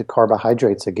addicted to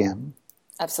carbohydrates again.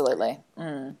 Absolutely.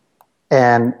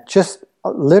 And just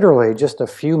literally just a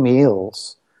few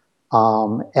meals,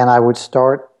 and I would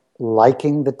start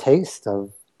liking the taste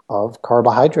of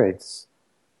carbohydrates.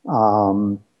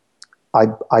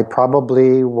 I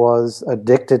probably was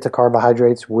addicted to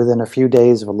carbohydrates within a few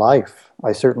days of life.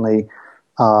 I certainly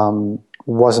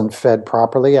wasn't fed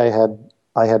properly.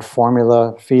 I had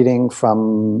formula feeding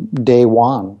from day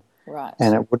one, right?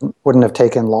 And it wouldn't have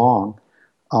taken long.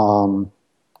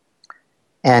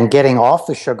 And getting off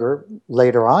the sugar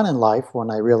later on in life, when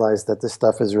I realized that this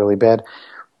stuff is really bad,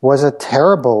 was a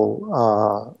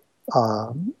terrible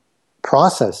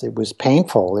process. It was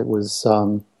painful. It was.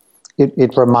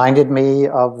 It reminded me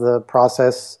of the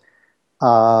process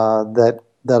that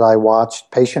I watched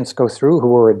patients go through who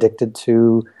were addicted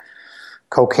to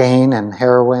cocaine and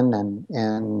heroin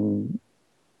and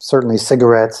certainly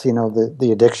cigarettes. The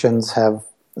addictions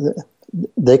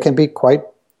they can be quite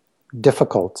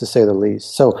difficult, to say the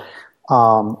least. So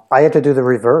I had to do the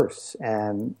reverse,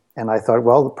 and I thought,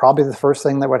 well, probably the first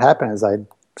thing that would happen is I'd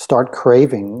start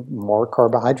craving more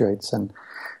carbohydrates, and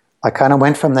I kind of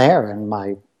went from there, and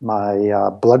my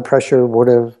blood pressure would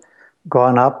have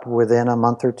gone up within a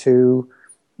month or two.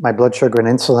 My blood sugar and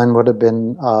insulin would have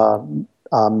been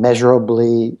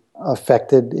measurably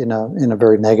affected in a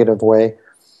very negative way.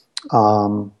 I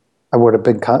would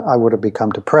have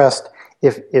become depressed.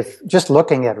 If just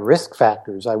looking at risk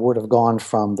factors, I would have gone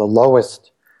from the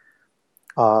lowest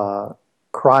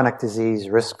chronic disease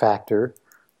risk factor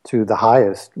to the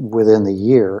highest within the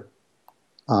year,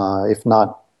 if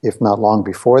not long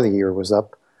before the year was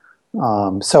up.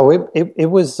 So it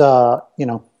was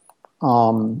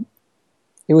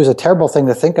it was a terrible thing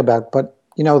to think about. But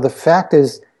the fact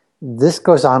is, this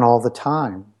goes on all the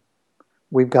time.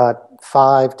 We've got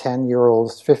 5,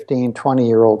 10-year-olds, 15,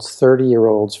 20-year-olds,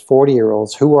 30-year-olds,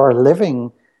 40-year-olds who are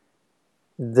living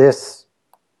this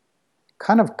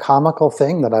kind of comical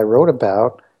thing that I wrote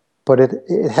about, but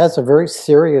it has a very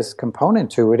serious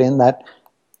component to it in that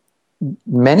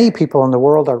many people in the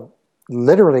world are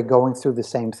literally going through the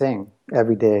same thing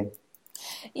every day.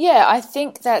 Yeah, I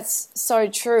think that's so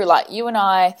true. Like, you and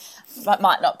I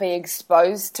might not be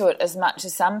exposed to it as much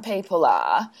as some people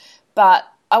are, but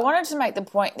I wanted to make the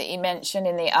point that you mentioned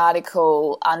in the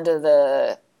article under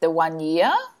the 1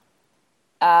 year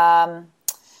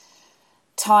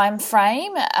time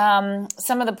frame.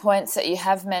 Some of the points that you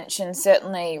have mentioned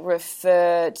certainly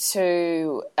refer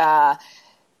to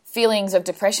feelings of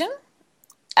depression.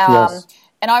 Yes.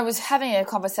 And I was having a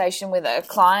conversation with a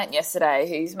client yesterday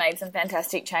who's made some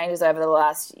fantastic changes over the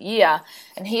last year,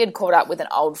 and he had caught up with an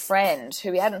old friend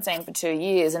who he hadn't seen for 2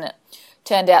 years, and it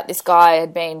turned out this guy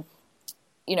had been,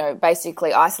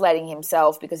 basically isolating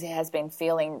himself because he has been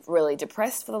feeling really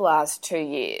depressed for the last 2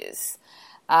 years.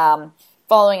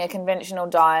 Following a conventional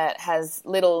diet, has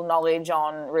little knowledge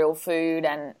on real food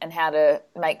and how to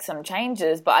make some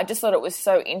changes, but I just thought it was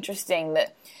so interesting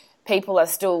that people are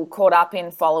still caught up in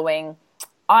following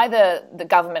either the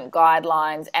government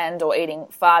guidelines and or eating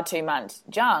far too much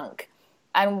junk,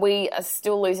 and we are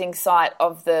still losing sight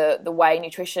of the way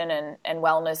nutrition and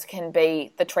wellness can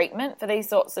be the treatment for these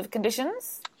sorts of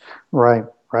conditions. Right.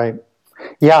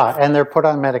 Yeah, and they're put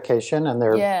on medication, and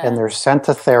they're sent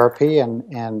to therapy,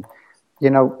 and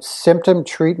symptom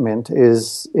treatment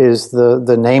is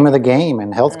the name of the game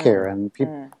in healthcare, and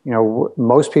people,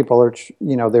 most people are,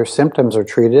 their symptoms are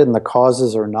treated and the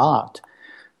causes are not.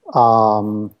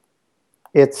 You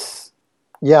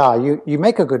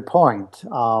make a good point.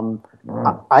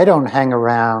 I don't hang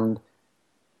around.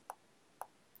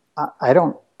 I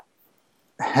don't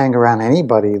hang around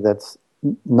anybody that's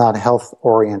not health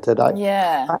oriented.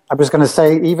 I was going to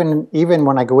say, even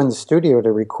when I go in the studio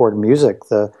to record music,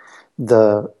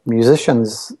 the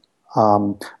musicians,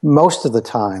 most of the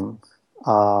time,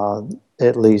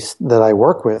 at least that I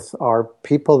work with, are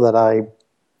people that are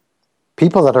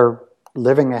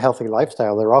living a healthy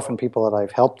lifestyle. They're often people that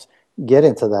I've helped get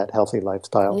into that healthy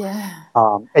lifestyle. Yeah.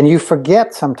 And you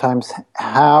forget sometimes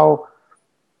how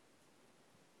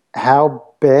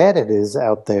bad it is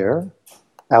out there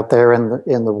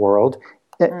in the world,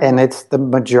 and it's the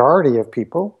majority of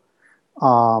people.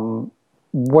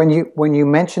 When you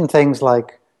mention things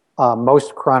like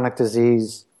most chronic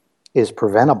disease is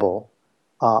preventable,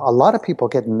 a lot of people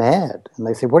get mad and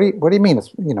they say, "What do you mean?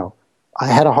 It's, I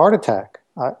had a heart attack.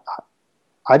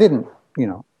 I didn't.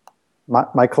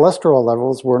 My cholesterol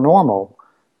levels were normal,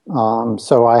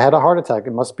 so I had a heart attack.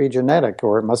 It must be genetic,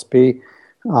 or it must be,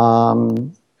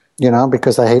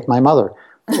 because I hate my mother,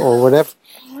 or whatever."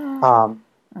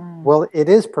 Well, it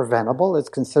is preventable. It's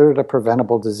considered a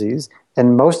preventable disease,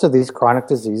 and most of these chronic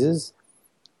diseases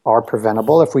are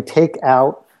preventable if we take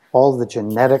out all the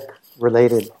genetic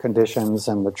related conditions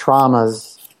and the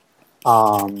traumas.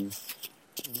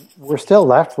 We're still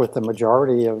left with the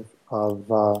majority of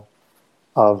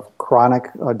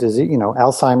chronic disease,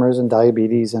 Alzheimer's and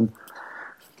diabetes, and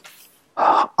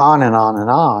on and on and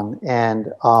on.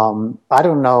 And I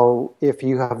don't know if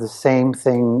you have the same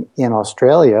thing in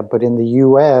Australia, but in the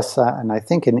U.S. And I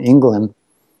think in England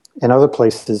and other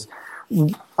places,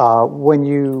 when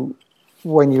you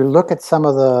look at some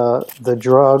of the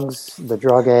drugs, the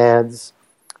drug ads,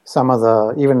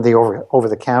 even the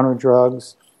over-the-counter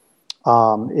drugs,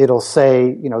 it'll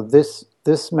say,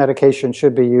 this medication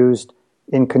should be used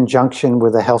in conjunction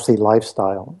with a healthy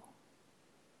lifestyle.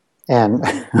 And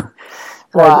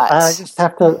I just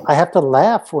have to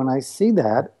laugh when I see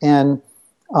that. And,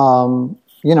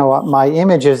 my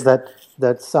image is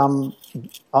that some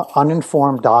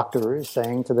uninformed doctor is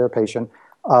saying to their patient,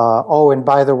 and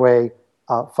by the way,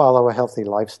 follow a healthy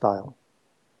lifestyle.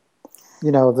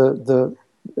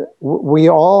 We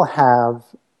all have,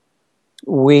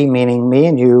 we meaning me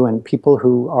and you and people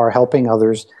who are helping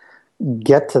others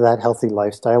get to that healthy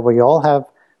lifestyle. We all have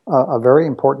a very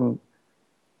important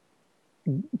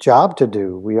job to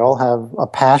do. We all have a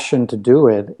passion to do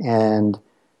it, and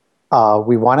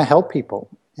we want to help people.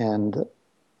 And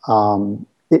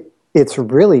it's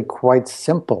really quite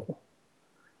simple.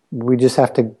 We just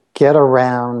have to get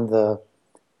around the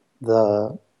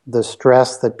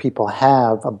stress that people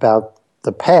have about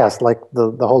the past, like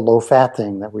the whole low-fat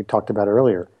thing that we talked about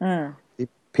earlier.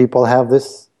 People have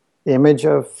this image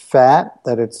of fat,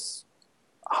 that it's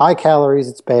high calories,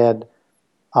 it's bad,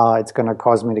 it's going to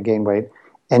cause me to gain weight.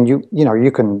 And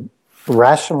you can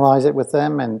rationalize it with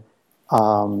them, and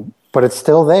but it's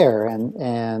still there.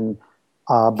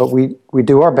 But we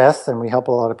do our best, and we help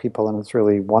a lot of people, and it's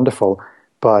really wonderful.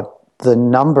 But the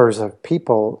numbers of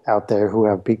people out there who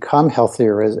have become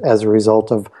healthier as a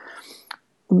result of,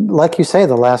 like you say,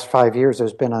 the last 5 years,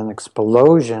 there's been an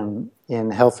explosion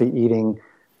in healthy eating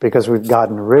because we've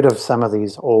gotten rid of some of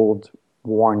these old,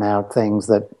 worn-out things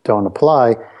that don't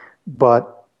apply.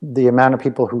 But the amount of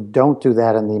people who don't do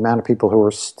that and the amount of people who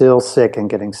are still sick and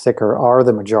getting sicker are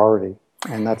the majority,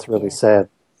 and that's really sad.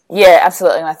 Yeah,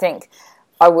 absolutely. And I think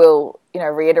I will,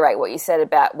 reiterate what you said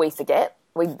about we forget.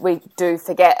 We do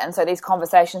forget. And so these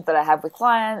conversations that I have with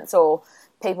clients or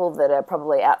people that are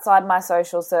probably outside my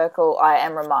social circle, I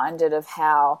am reminded of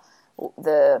how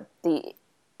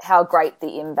how great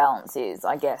the imbalance is,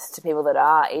 I guess, to people that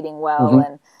are eating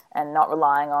well and not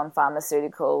relying on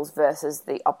pharmaceuticals versus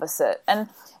the opposite. And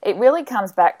it really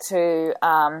comes back to,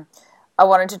 I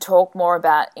wanted to talk more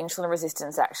about insulin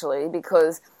resistance, actually,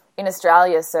 because in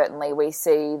Australia, certainly, we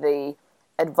see the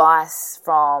advice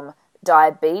from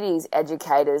diabetes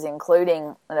educators,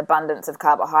 including an abundance of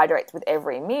carbohydrates with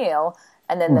every meal,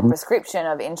 and then the prescription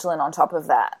of insulin on top of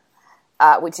that,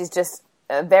 which is just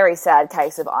a very sad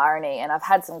case of irony. And I've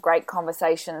had some great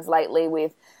conversations lately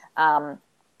with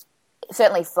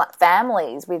certainly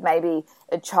families with maybe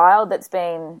a child that's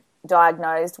been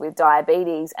diagnosed with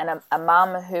diabetes and a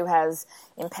mum who has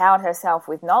empowered herself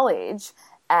with knowledge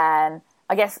and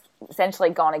I guess essentially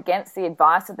gone against the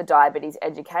advice of the diabetes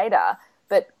educator,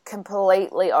 but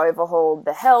completely overhauled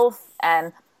the health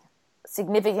and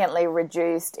significantly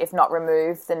reduced, if not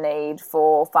removed, the need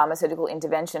for pharmaceutical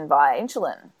intervention via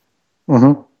insulin.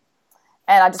 And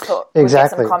I just thought we'd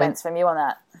get some comments from you on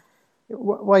that.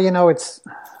 Well,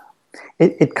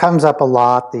 it comes up a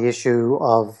lot, the issue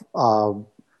of a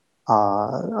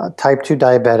type 2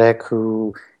 diabetic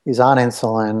who is on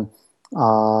insulin.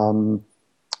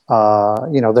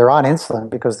 They're on insulin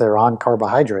because they're on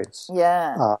carbohydrates.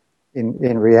 Yeah.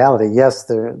 In reality, yes,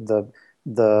 the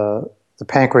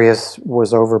pancreas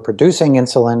was overproducing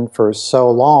insulin for so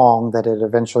long that it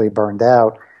eventually burned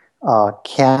out.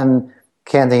 Can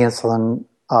the insulin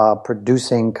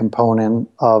producing component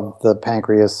of the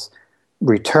pancreas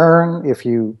return if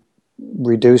you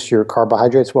reduce your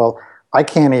carbohydrates? Well, I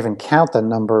can't even count the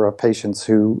number of patients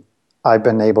who I've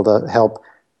been able to help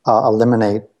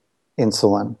eliminate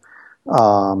insulin,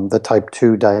 the type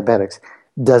 2 diabetics.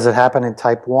 Does it happen in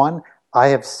type 1? I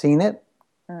have seen it,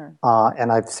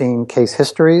 and I've seen case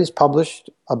histories published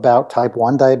about type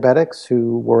 1 diabetics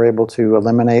who were able to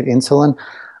eliminate insulin.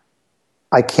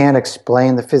 I can't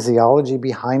explain the physiology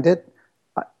behind it.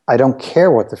 I don't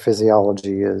care what the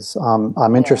physiology is.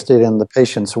 I'm interested in the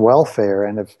patient's welfare,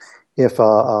 and if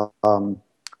a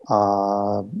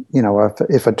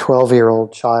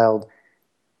 12-year-old child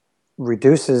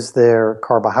reduces their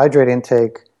carbohydrate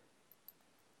intake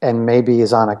and maybe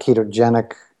is on a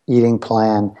ketogenic eating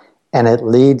plan, and it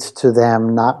leads to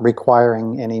them not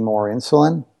requiring any more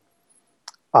insulin,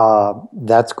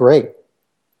 that's great.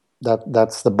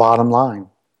 That's the bottom line.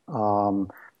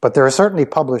 But there are certainly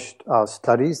published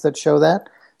studies that show that.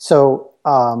 So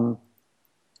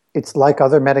it's like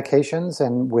other medications,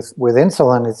 and with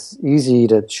insulin, it's easy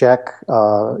to check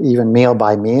even meal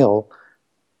by meal,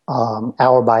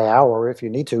 hour by hour if you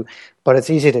need to. But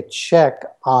it's easy to check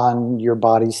on your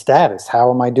body's status. How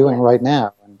am I doing right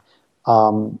now? And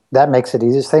that makes it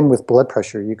easy. Same with blood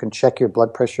pressure. You can check your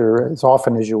blood pressure as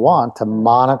often as you want to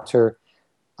monitor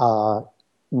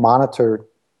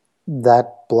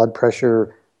that blood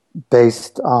pressure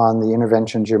based on the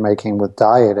interventions you're making with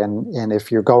diet. And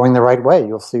if you're going the right way,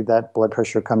 you'll see that blood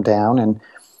pressure come down. And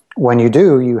when you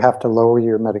do, you have to lower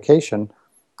your medication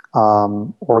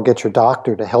or get your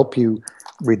doctor to help you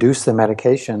reduce the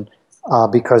medication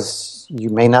because you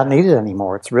may not need it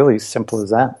anymore. It's really simple as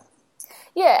that.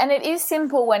 Yeah, and it is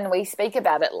simple when we speak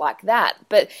about it like that,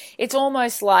 but it's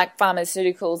almost like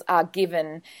pharmaceuticals are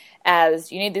given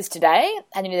as you need this today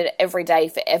and you need it every day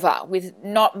forever with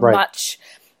not much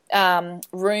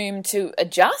room to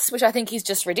adjust, which I think is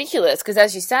just ridiculous because,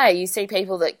 as you say, you see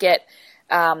people that get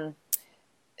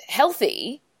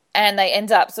healthy and they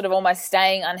end up sort of almost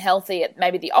staying unhealthy at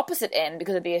maybe the opposite end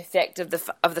because of the effect of the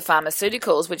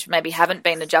pharmaceuticals, which maybe haven't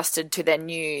been adjusted to their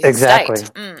new state.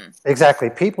 Exactly.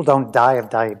 People don't die of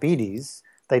diabetes;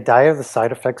 they die of the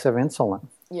side effects of insulin.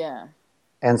 Yeah.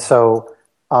 And so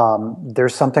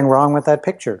there's something wrong with that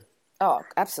picture. Oh,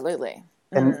 absolutely.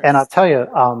 And I'll tell you,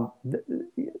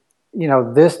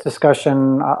 this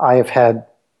discussion I have had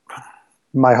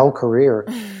my whole career.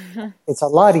 It's a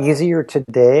lot easier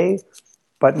today,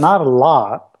 but not a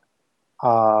lot,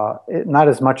 not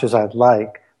as much as I'd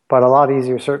like, but a lot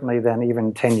easier certainly than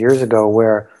even 10 years ago,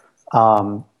 where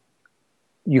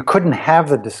you couldn't have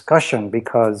the discussion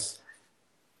because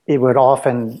it would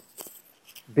often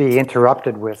be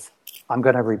interrupted with, I'm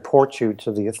going to report you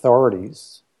to the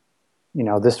authorities.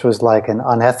 This was like an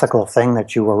unethical thing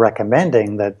that you were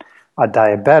recommending, that a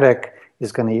diabetic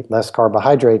is going to eat less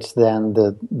carbohydrates than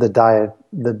the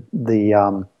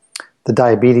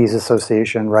Diabetes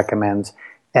Association recommends.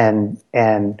 And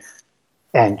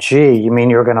gee, you mean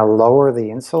you're going to lower the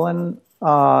insulin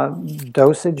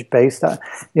dosage based on,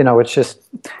 it's just,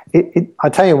 I'll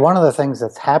tell you, one of the things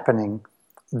that's happening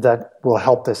that will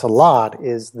help this a lot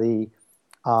is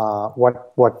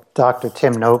what Dr.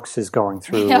 Tim Noakes is going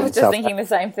through. I was just thinking the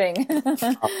same thing.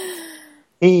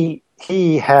 He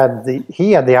had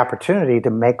the opportunity to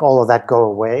make all of that go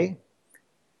away,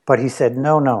 but he said,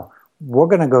 no, we're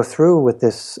going to go through with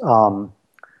this. What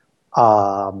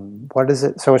is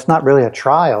it? So it's not really a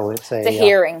trial. It's a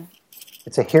hearing.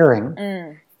 It's a hearing,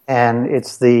 and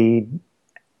it's and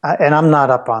I'm not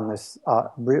up on this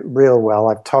real well.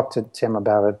 I've talked to Tim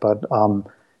about it, but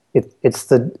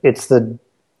it's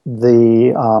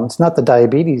not the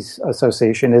Diabetes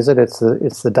Association, is it? It's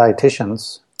the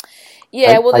dietitians.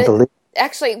 Yeah, I believe.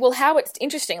 Actually, how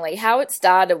it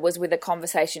started was with a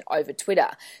conversation over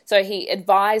Twitter. So he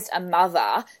advised a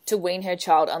mother to wean her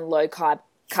child on low carb,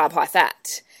 high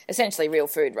fat, essentially real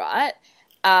food, right?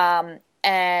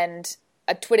 And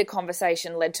a Twitter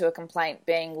conversation led to a complaint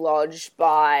being lodged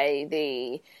by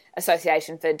the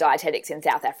Association for Dietetics in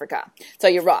South Africa. So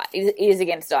you're right, it is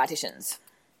against dietitians.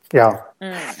 Yeah,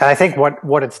 and I think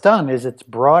what it's done is it's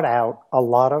brought out a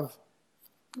lot of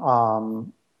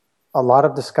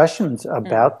discussions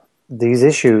about these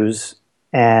issues,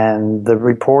 and the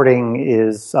reporting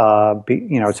is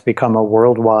it's become a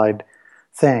worldwide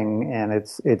thing, and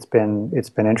it's been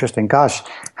interesting. Gosh,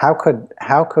 how could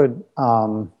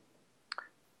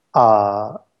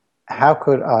a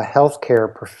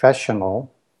healthcare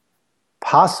professional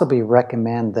possibly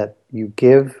recommend that you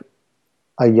give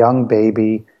a young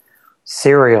baby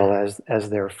cereal as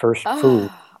their first food?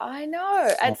 I know,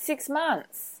 at 6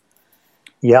 months.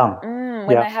 Yeah. When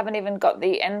they haven't even got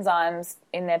the enzymes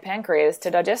in their pancreas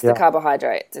to digest the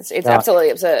carbohydrates. It's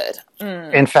absolutely absurd.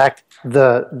 In fact,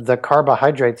 the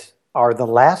carbohydrates are the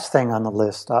last thing on the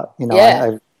list.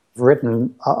 I've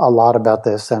written a lot about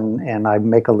this, and I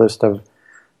make a list of,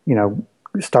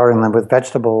 starting them with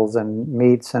vegetables and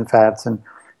meats and fats, and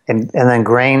then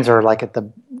grains are like at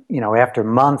the, after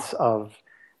months of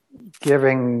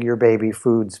giving your baby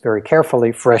foods very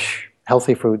carefully, fresh,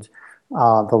 healthy foods.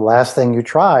 The last thing you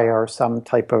try are some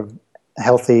type of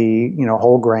healthy,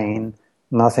 whole grain,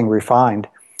 nothing refined.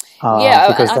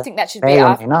 Because I think that should be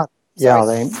after.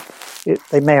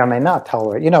 They may or may not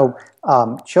tolerate.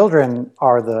 Children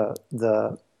are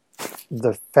the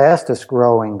fastest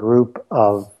growing group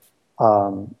of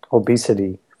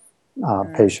obesity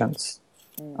patients.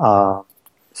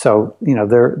 So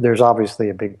there's obviously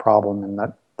a big problem, and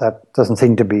that doesn't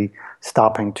seem to be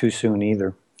stopping too soon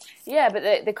either. Yeah,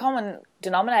 but the common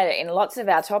denominator in lots of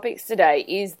our topics today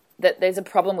is that there's a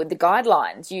problem with the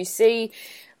guidelines. You see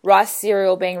rice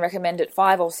cereal being recommended at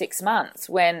 5 or 6 months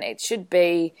when it should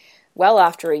be well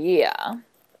after a year.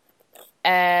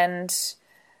 And,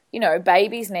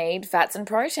 babies need fats and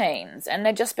proteins, and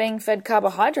they're just being fed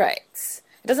carbohydrates.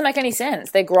 It doesn't make any sense.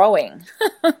 They're growing.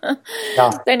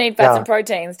 They need fats and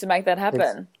proteins to make that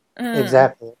happen.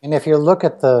 Exactly. And if you look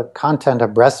at the content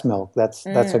of breast milk, that's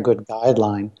a good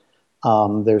guideline.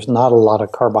 There's not a lot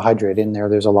of carbohydrate in there.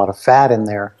 There's a lot of fat in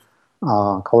there,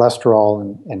 cholesterol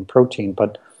and protein.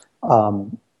 But,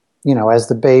 as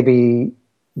the baby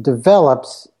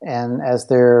develops and as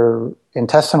their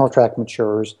intestinal tract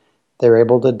matures, they're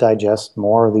able to digest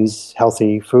more of these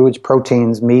healthy foods,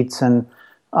 proteins, meats, and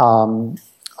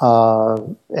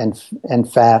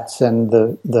fats. And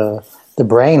the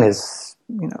brain is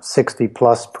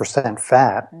 60+%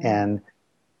 fat, and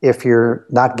if you're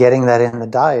not getting that in the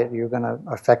diet, you're going to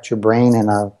affect your brain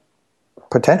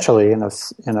potentially in a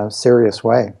serious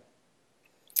way.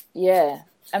 Yeah,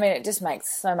 I mean, it just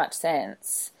makes so much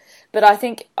sense. But I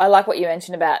think I like what you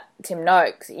mentioned about Tim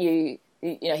Noakes. He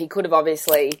could have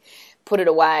obviously put it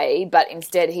away, but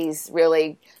instead he's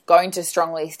really going to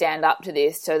strongly stand up to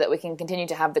this so that we can continue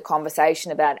to have the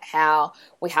conversation about how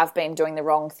we have been doing the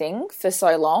wrong thing for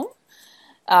so long.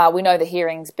 We know the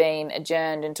hearing's been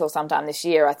adjourned until sometime this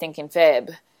year, I think in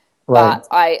Feb. Right.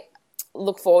 But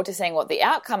look forward to seeing what the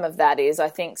outcome of that is. I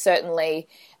think certainly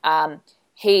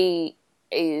he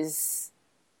is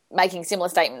making similar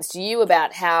statements to you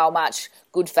about how much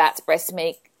good fats breast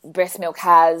milk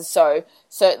has. So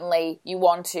certainly you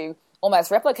want to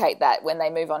almost replicate that when they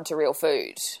move on to real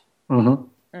food. Mm-hmm.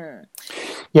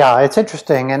 Yeah, it's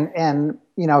interesting. And,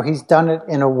 you know, he's done it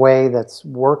in a way that's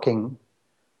working.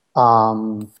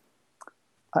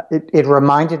 It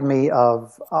reminded me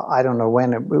of, I don't know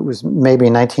when, it was maybe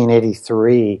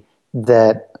 1983,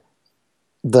 that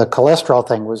the cholesterol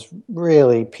thing was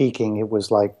really peaking. It was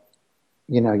like,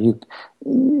 you know, you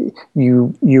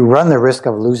run the risk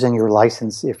of losing your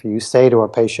license if you say to a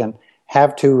patient,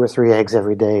 have 2 or 3 eggs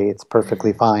every day. It's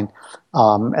perfectly fine.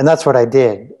 And that's what I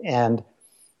did. And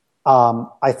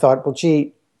I thought, well,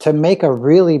 gee, to make a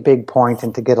really big point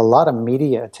and to get a lot of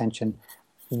media attention,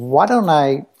 why don't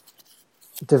I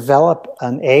develop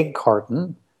an egg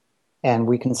carton and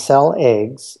we can sell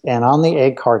eggs, and on the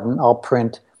egg carton I'll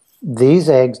print, these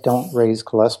eggs don't raise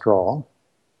cholesterol,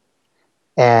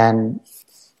 and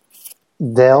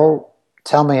they'll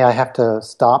tell me I have to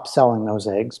stop selling those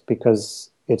eggs because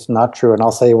it's not true, and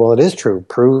I'll say, well, it is true.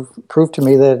 Prove to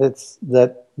me that it's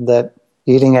that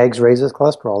eating eggs raises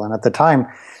cholesterol. And at the time,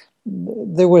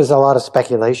 there was a lot of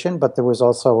speculation, but there was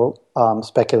also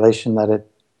speculation that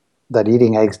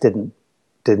eating eggs didn't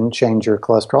change your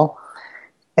cholesterol.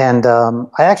 And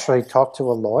I actually talked to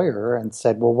a lawyer and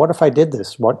said, well, what if I did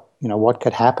this? What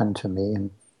could happen to me?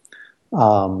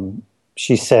 And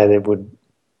she said it would,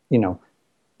 you know,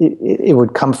 it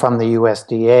would come from the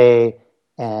USDA,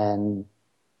 and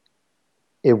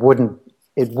it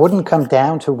wouldn't come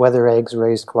down to whether eggs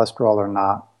raised cholesterol or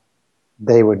not.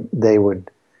 They would,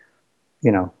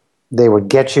 you know, they would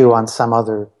get you on some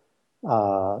other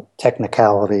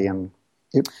technicality, and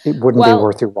it wouldn't be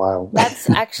worth your while. That's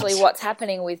actually what's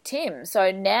happening with Tim.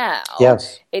 So now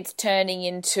it's turning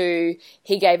into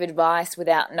he gave advice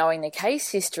without knowing the case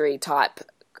history type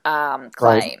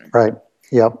claim. Right.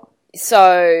 Yep.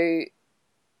 So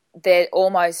they're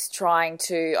almost trying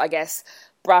to, I guess,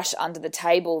 brush under the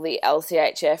table the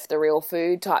LCHF, the real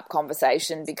food type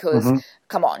conversation, because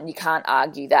come on, you can't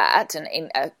argue that.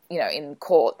 And in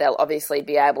court, they'll obviously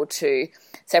be able to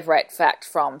separate fact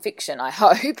from fiction, I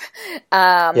hope.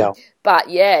 But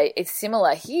yeah, it's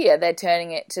similar here. They're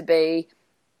turning it to be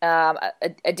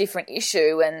a different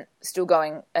issue and still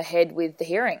going ahead with the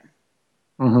hearing.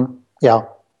 Mm-hmm. Yeah.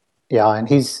 And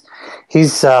he's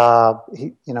I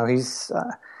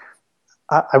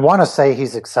want to say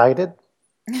he's excited.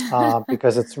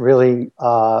 Because it's really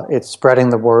it's spreading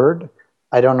the word.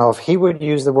 I don't know if he would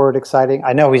use the word exciting.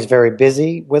 I know he's very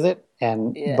busy with it,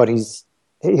 but he's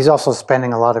also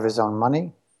spending a lot of his own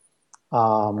money,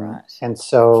 and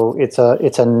so it's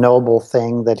a noble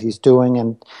thing that he's doing.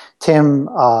 And Tim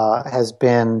has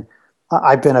been.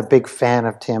 I've been a big fan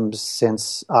of Tim's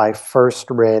since I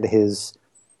first read his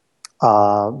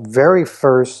very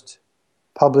first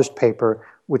published paper,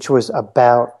 which was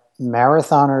about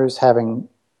marathoners having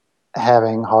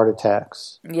heart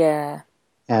attacks. Yeah.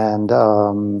 And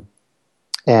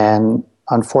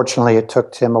unfortunately it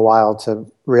took Tim a while to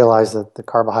realize that the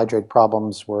carbohydrate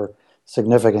problems were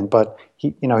significant, but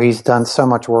he's done so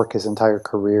much work his entire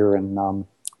career, and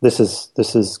this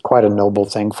is quite a noble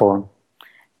thing for him.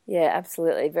 Yeah,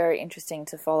 absolutely. Very interesting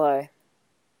to follow.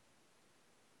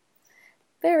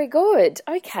 Very good.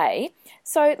 Okay.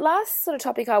 So last sort of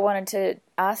topic I wanted to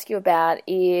ask you about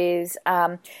is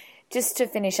just to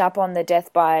finish up on the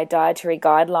death by dietary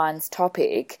guidelines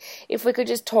topic, if we could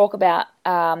just talk about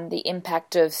the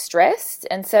impact of stress,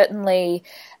 and certainly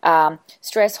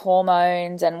stress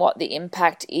hormones and what the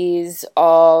impact is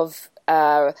of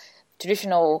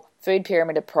traditional food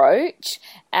pyramid approach,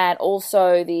 and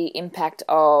also the impact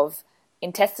of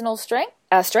intestinal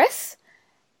stress,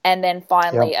 and then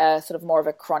finally a sort of more of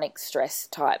a chronic stress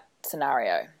type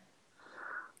scenario.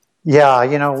 Yeah,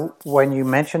 when you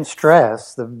mention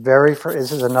stress, the very first,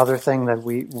 this is another thing that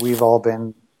we've all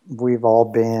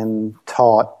been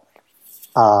taught,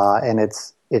 and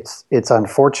it's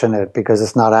unfortunate because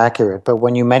it's not accurate. But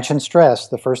when you mention stress,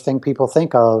 the first thing people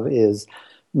think of is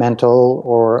mental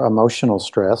or emotional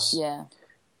stress. Yeah.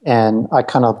 And I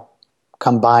kind of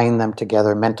combine them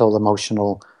together, mental,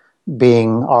 emotional,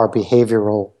 being our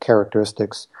behavioral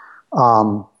characteristics.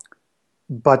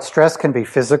 But stress can be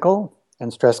physical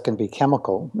and stress can be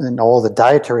chemical. And all the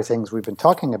dietary things we've been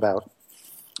talking about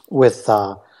with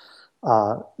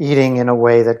eating in a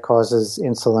way that causes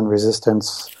insulin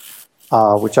resistance,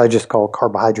 which I just call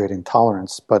carbohydrate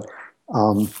intolerance. But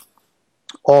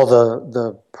all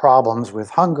the problems with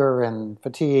hunger and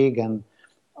fatigue and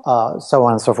so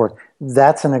on and so forth.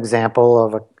 That's an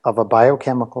example of a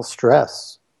biochemical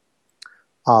stress.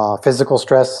 Physical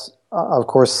stress, of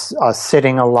course,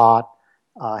 sitting a lot,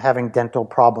 having dental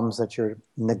problems that you're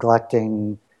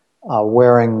neglecting,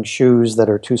 wearing shoes that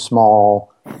are too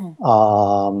small,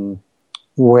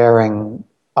 wearing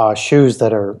shoes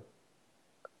that are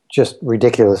just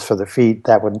ridiculous for the feet.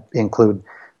 That would include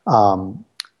the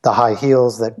high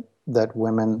heels that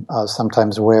women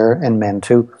sometimes wear, and men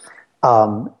too,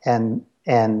 and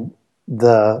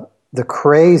the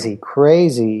crazy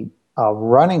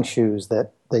running shoes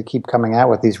that they keep coming out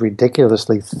with, these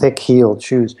ridiculously thick-heeled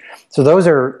shoes. So those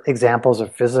are examples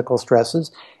of physical stresses.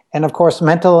 And of course,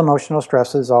 mental, emotional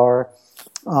stresses are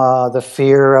the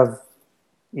fear of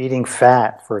eating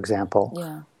fat, for example.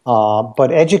 Yeah.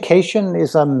 But education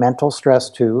is a mental stress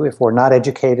too. If we're not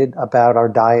educated about our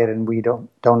diet and we don't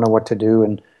know what to do,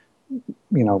 and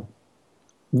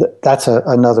that's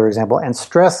another example. And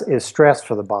stress is stress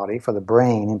for the body, for the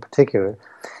brain in particular.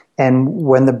 And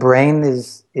when the brain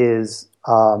is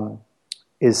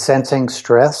sensing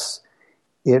stress,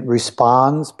 it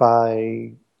responds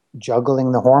by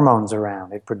juggling the hormones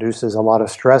around. It produces a lot of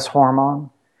stress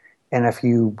hormone. And if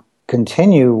you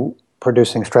continue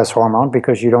producing stress hormone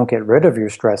because you don't get rid of your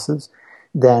stresses,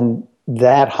 then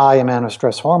that high amount of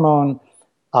stress hormone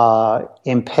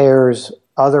impairs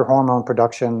other hormone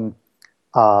production.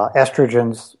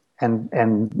 Estrogens and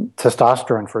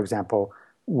testosterone, for example,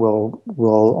 will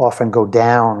often go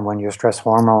down when your stress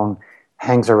hormone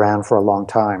hangs around for a long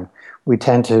time. We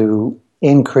tend to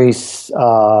increase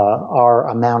our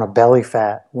amount of belly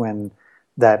fat when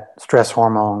that stress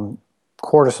hormone,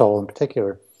 cortisol in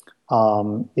particular,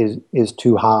 is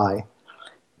too high.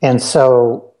 And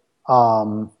so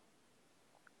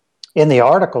in the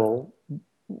article,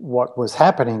 what was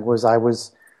happening was I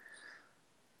was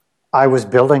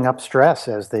building up stress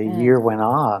as the year went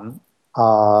on,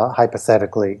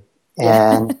 hypothetically,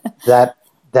 and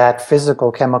that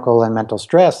physical, chemical, and mental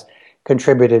stress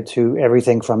contributed to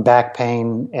everything from back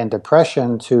pain and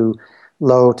depression to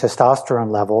low testosterone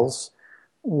levels,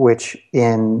 which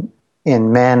in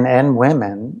men and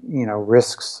women,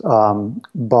 risks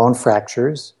bone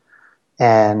fractures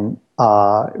and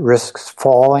risks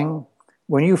falling.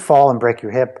 When you fall and break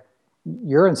your hip,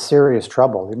 you're in serious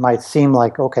trouble. It might seem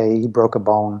like, okay, he broke a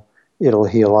bone, it'll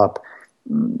heal up.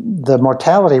 The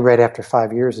mortality rate after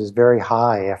 5 years is very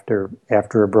high after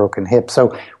a broken hip.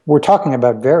 So we're talking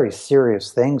about very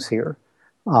serious things here,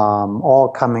 all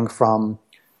coming from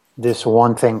this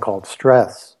one thing called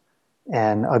stress.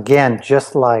 And again,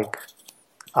 just like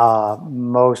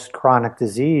most chronic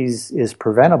disease is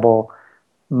preventable,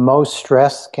 most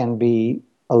stress can be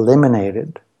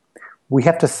eliminated. We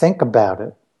have to think about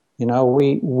it.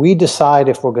 We decide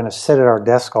if we're going to sit at our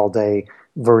desk all day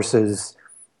versus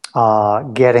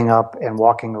getting up and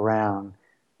walking around.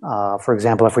 For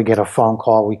example, if we get a phone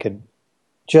call, we could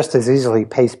just as easily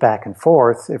pace back and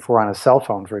forth if we're on a cell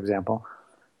phone, for example,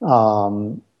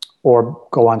 or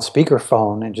go on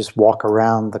speakerphone and just walk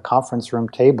around the conference room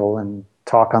table and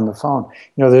talk on the phone.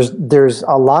 There's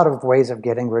a lot of ways of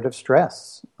getting rid of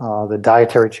stress. The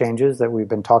dietary changes that we've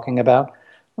been talking about.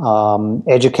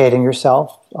 Educating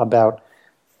yourself about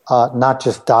not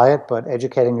just diet, but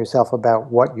educating yourself about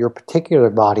what your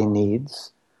particular body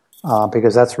needs,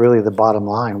 because that's really the bottom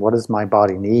line. What does my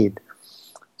body need?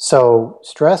 So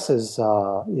stress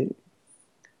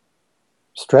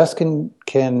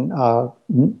can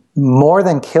more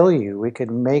than kill you. It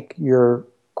can make your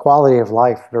quality of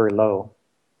life very low.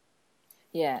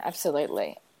 Yeah,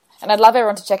 absolutely. And I'd love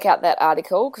everyone to check out that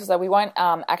article, because we won't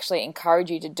actually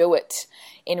encourage you to do it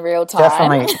in real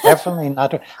time. Definitely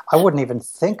not. I wouldn't even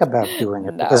think about doing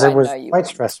it because it was quite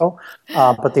stressful.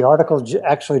 But the article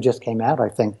actually just came out, I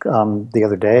think, the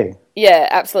other day. Yeah,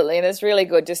 absolutely. And it's really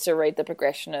good just to read the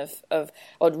progression or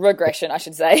regression, I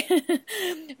should say,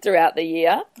 throughout the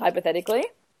year, hypothetically.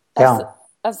 Yeah.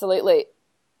 Absolutely.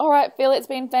 All right, Phil, it's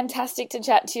been fantastic to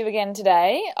chat to you again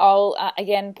today. I'll,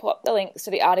 again, put the links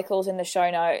to the articles in the show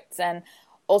notes and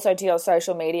also to your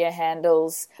social media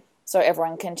handles so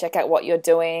everyone can check out what you're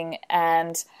doing.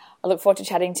 And I look forward to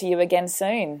chatting to you again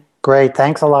soon. Great.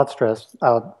 Thanks a lot,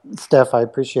 Steph. I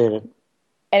appreciate it.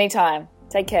 Anytime.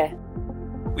 Take care.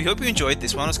 We hope you enjoyed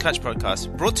this Wellness Couch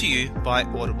podcast brought to you by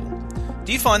Audible.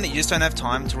 Do you find that you just don't have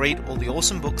time to read all the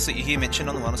awesome books that you hear mentioned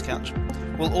on the Wellness Couch?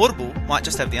 Well, Audible might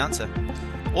just have the answer.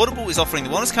 Audible is offering the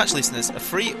Wellness Couch listeners a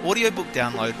free audiobook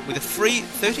download with a free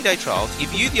 30-day trial to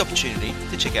give you the opportunity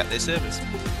to check out their service.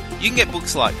 You can get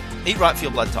books like Eat Right for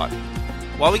Your Blood Type,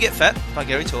 Why We Get Fat by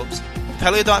Gary Taubes,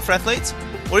 Paleo Diet for Athletes,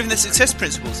 or even The Success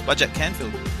Principles by Jack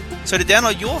Canfield. So to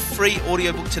download your free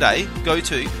audiobook today, go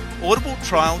to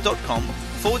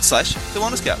audibletrial.com/The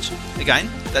Wellness Couch. Again,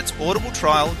 that's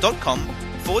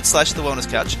audibletrial.com/The Wellness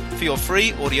Couch for your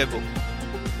free audiobook.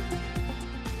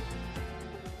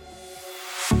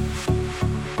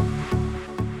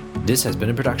 This has been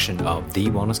a production of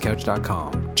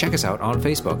TheWellnessCouch.com. Check us out on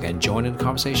Facebook and join in the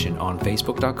conversation on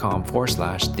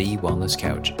Facebook.com/The Wellness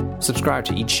Couch. Subscribe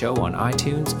to each show on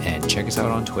iTunes and check us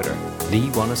out on Twitter. The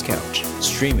Wellness Couch,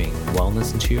 streaming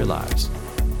wellness into your lives.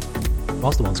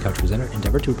 Whilst the Wellness Couch presenter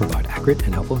endeavour to provide accurate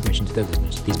and helpful information to their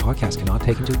listeners, these podcasts cannot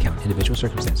take into account individual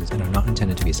circumstances and are not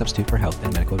intended to be a substitute for health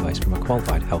and medical advice from a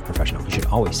qualified health professional. You should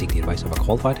always seek the advice of a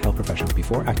qualified health professional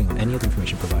before acting on any of the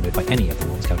information provided by any of the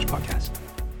Wellness Couch podcasts.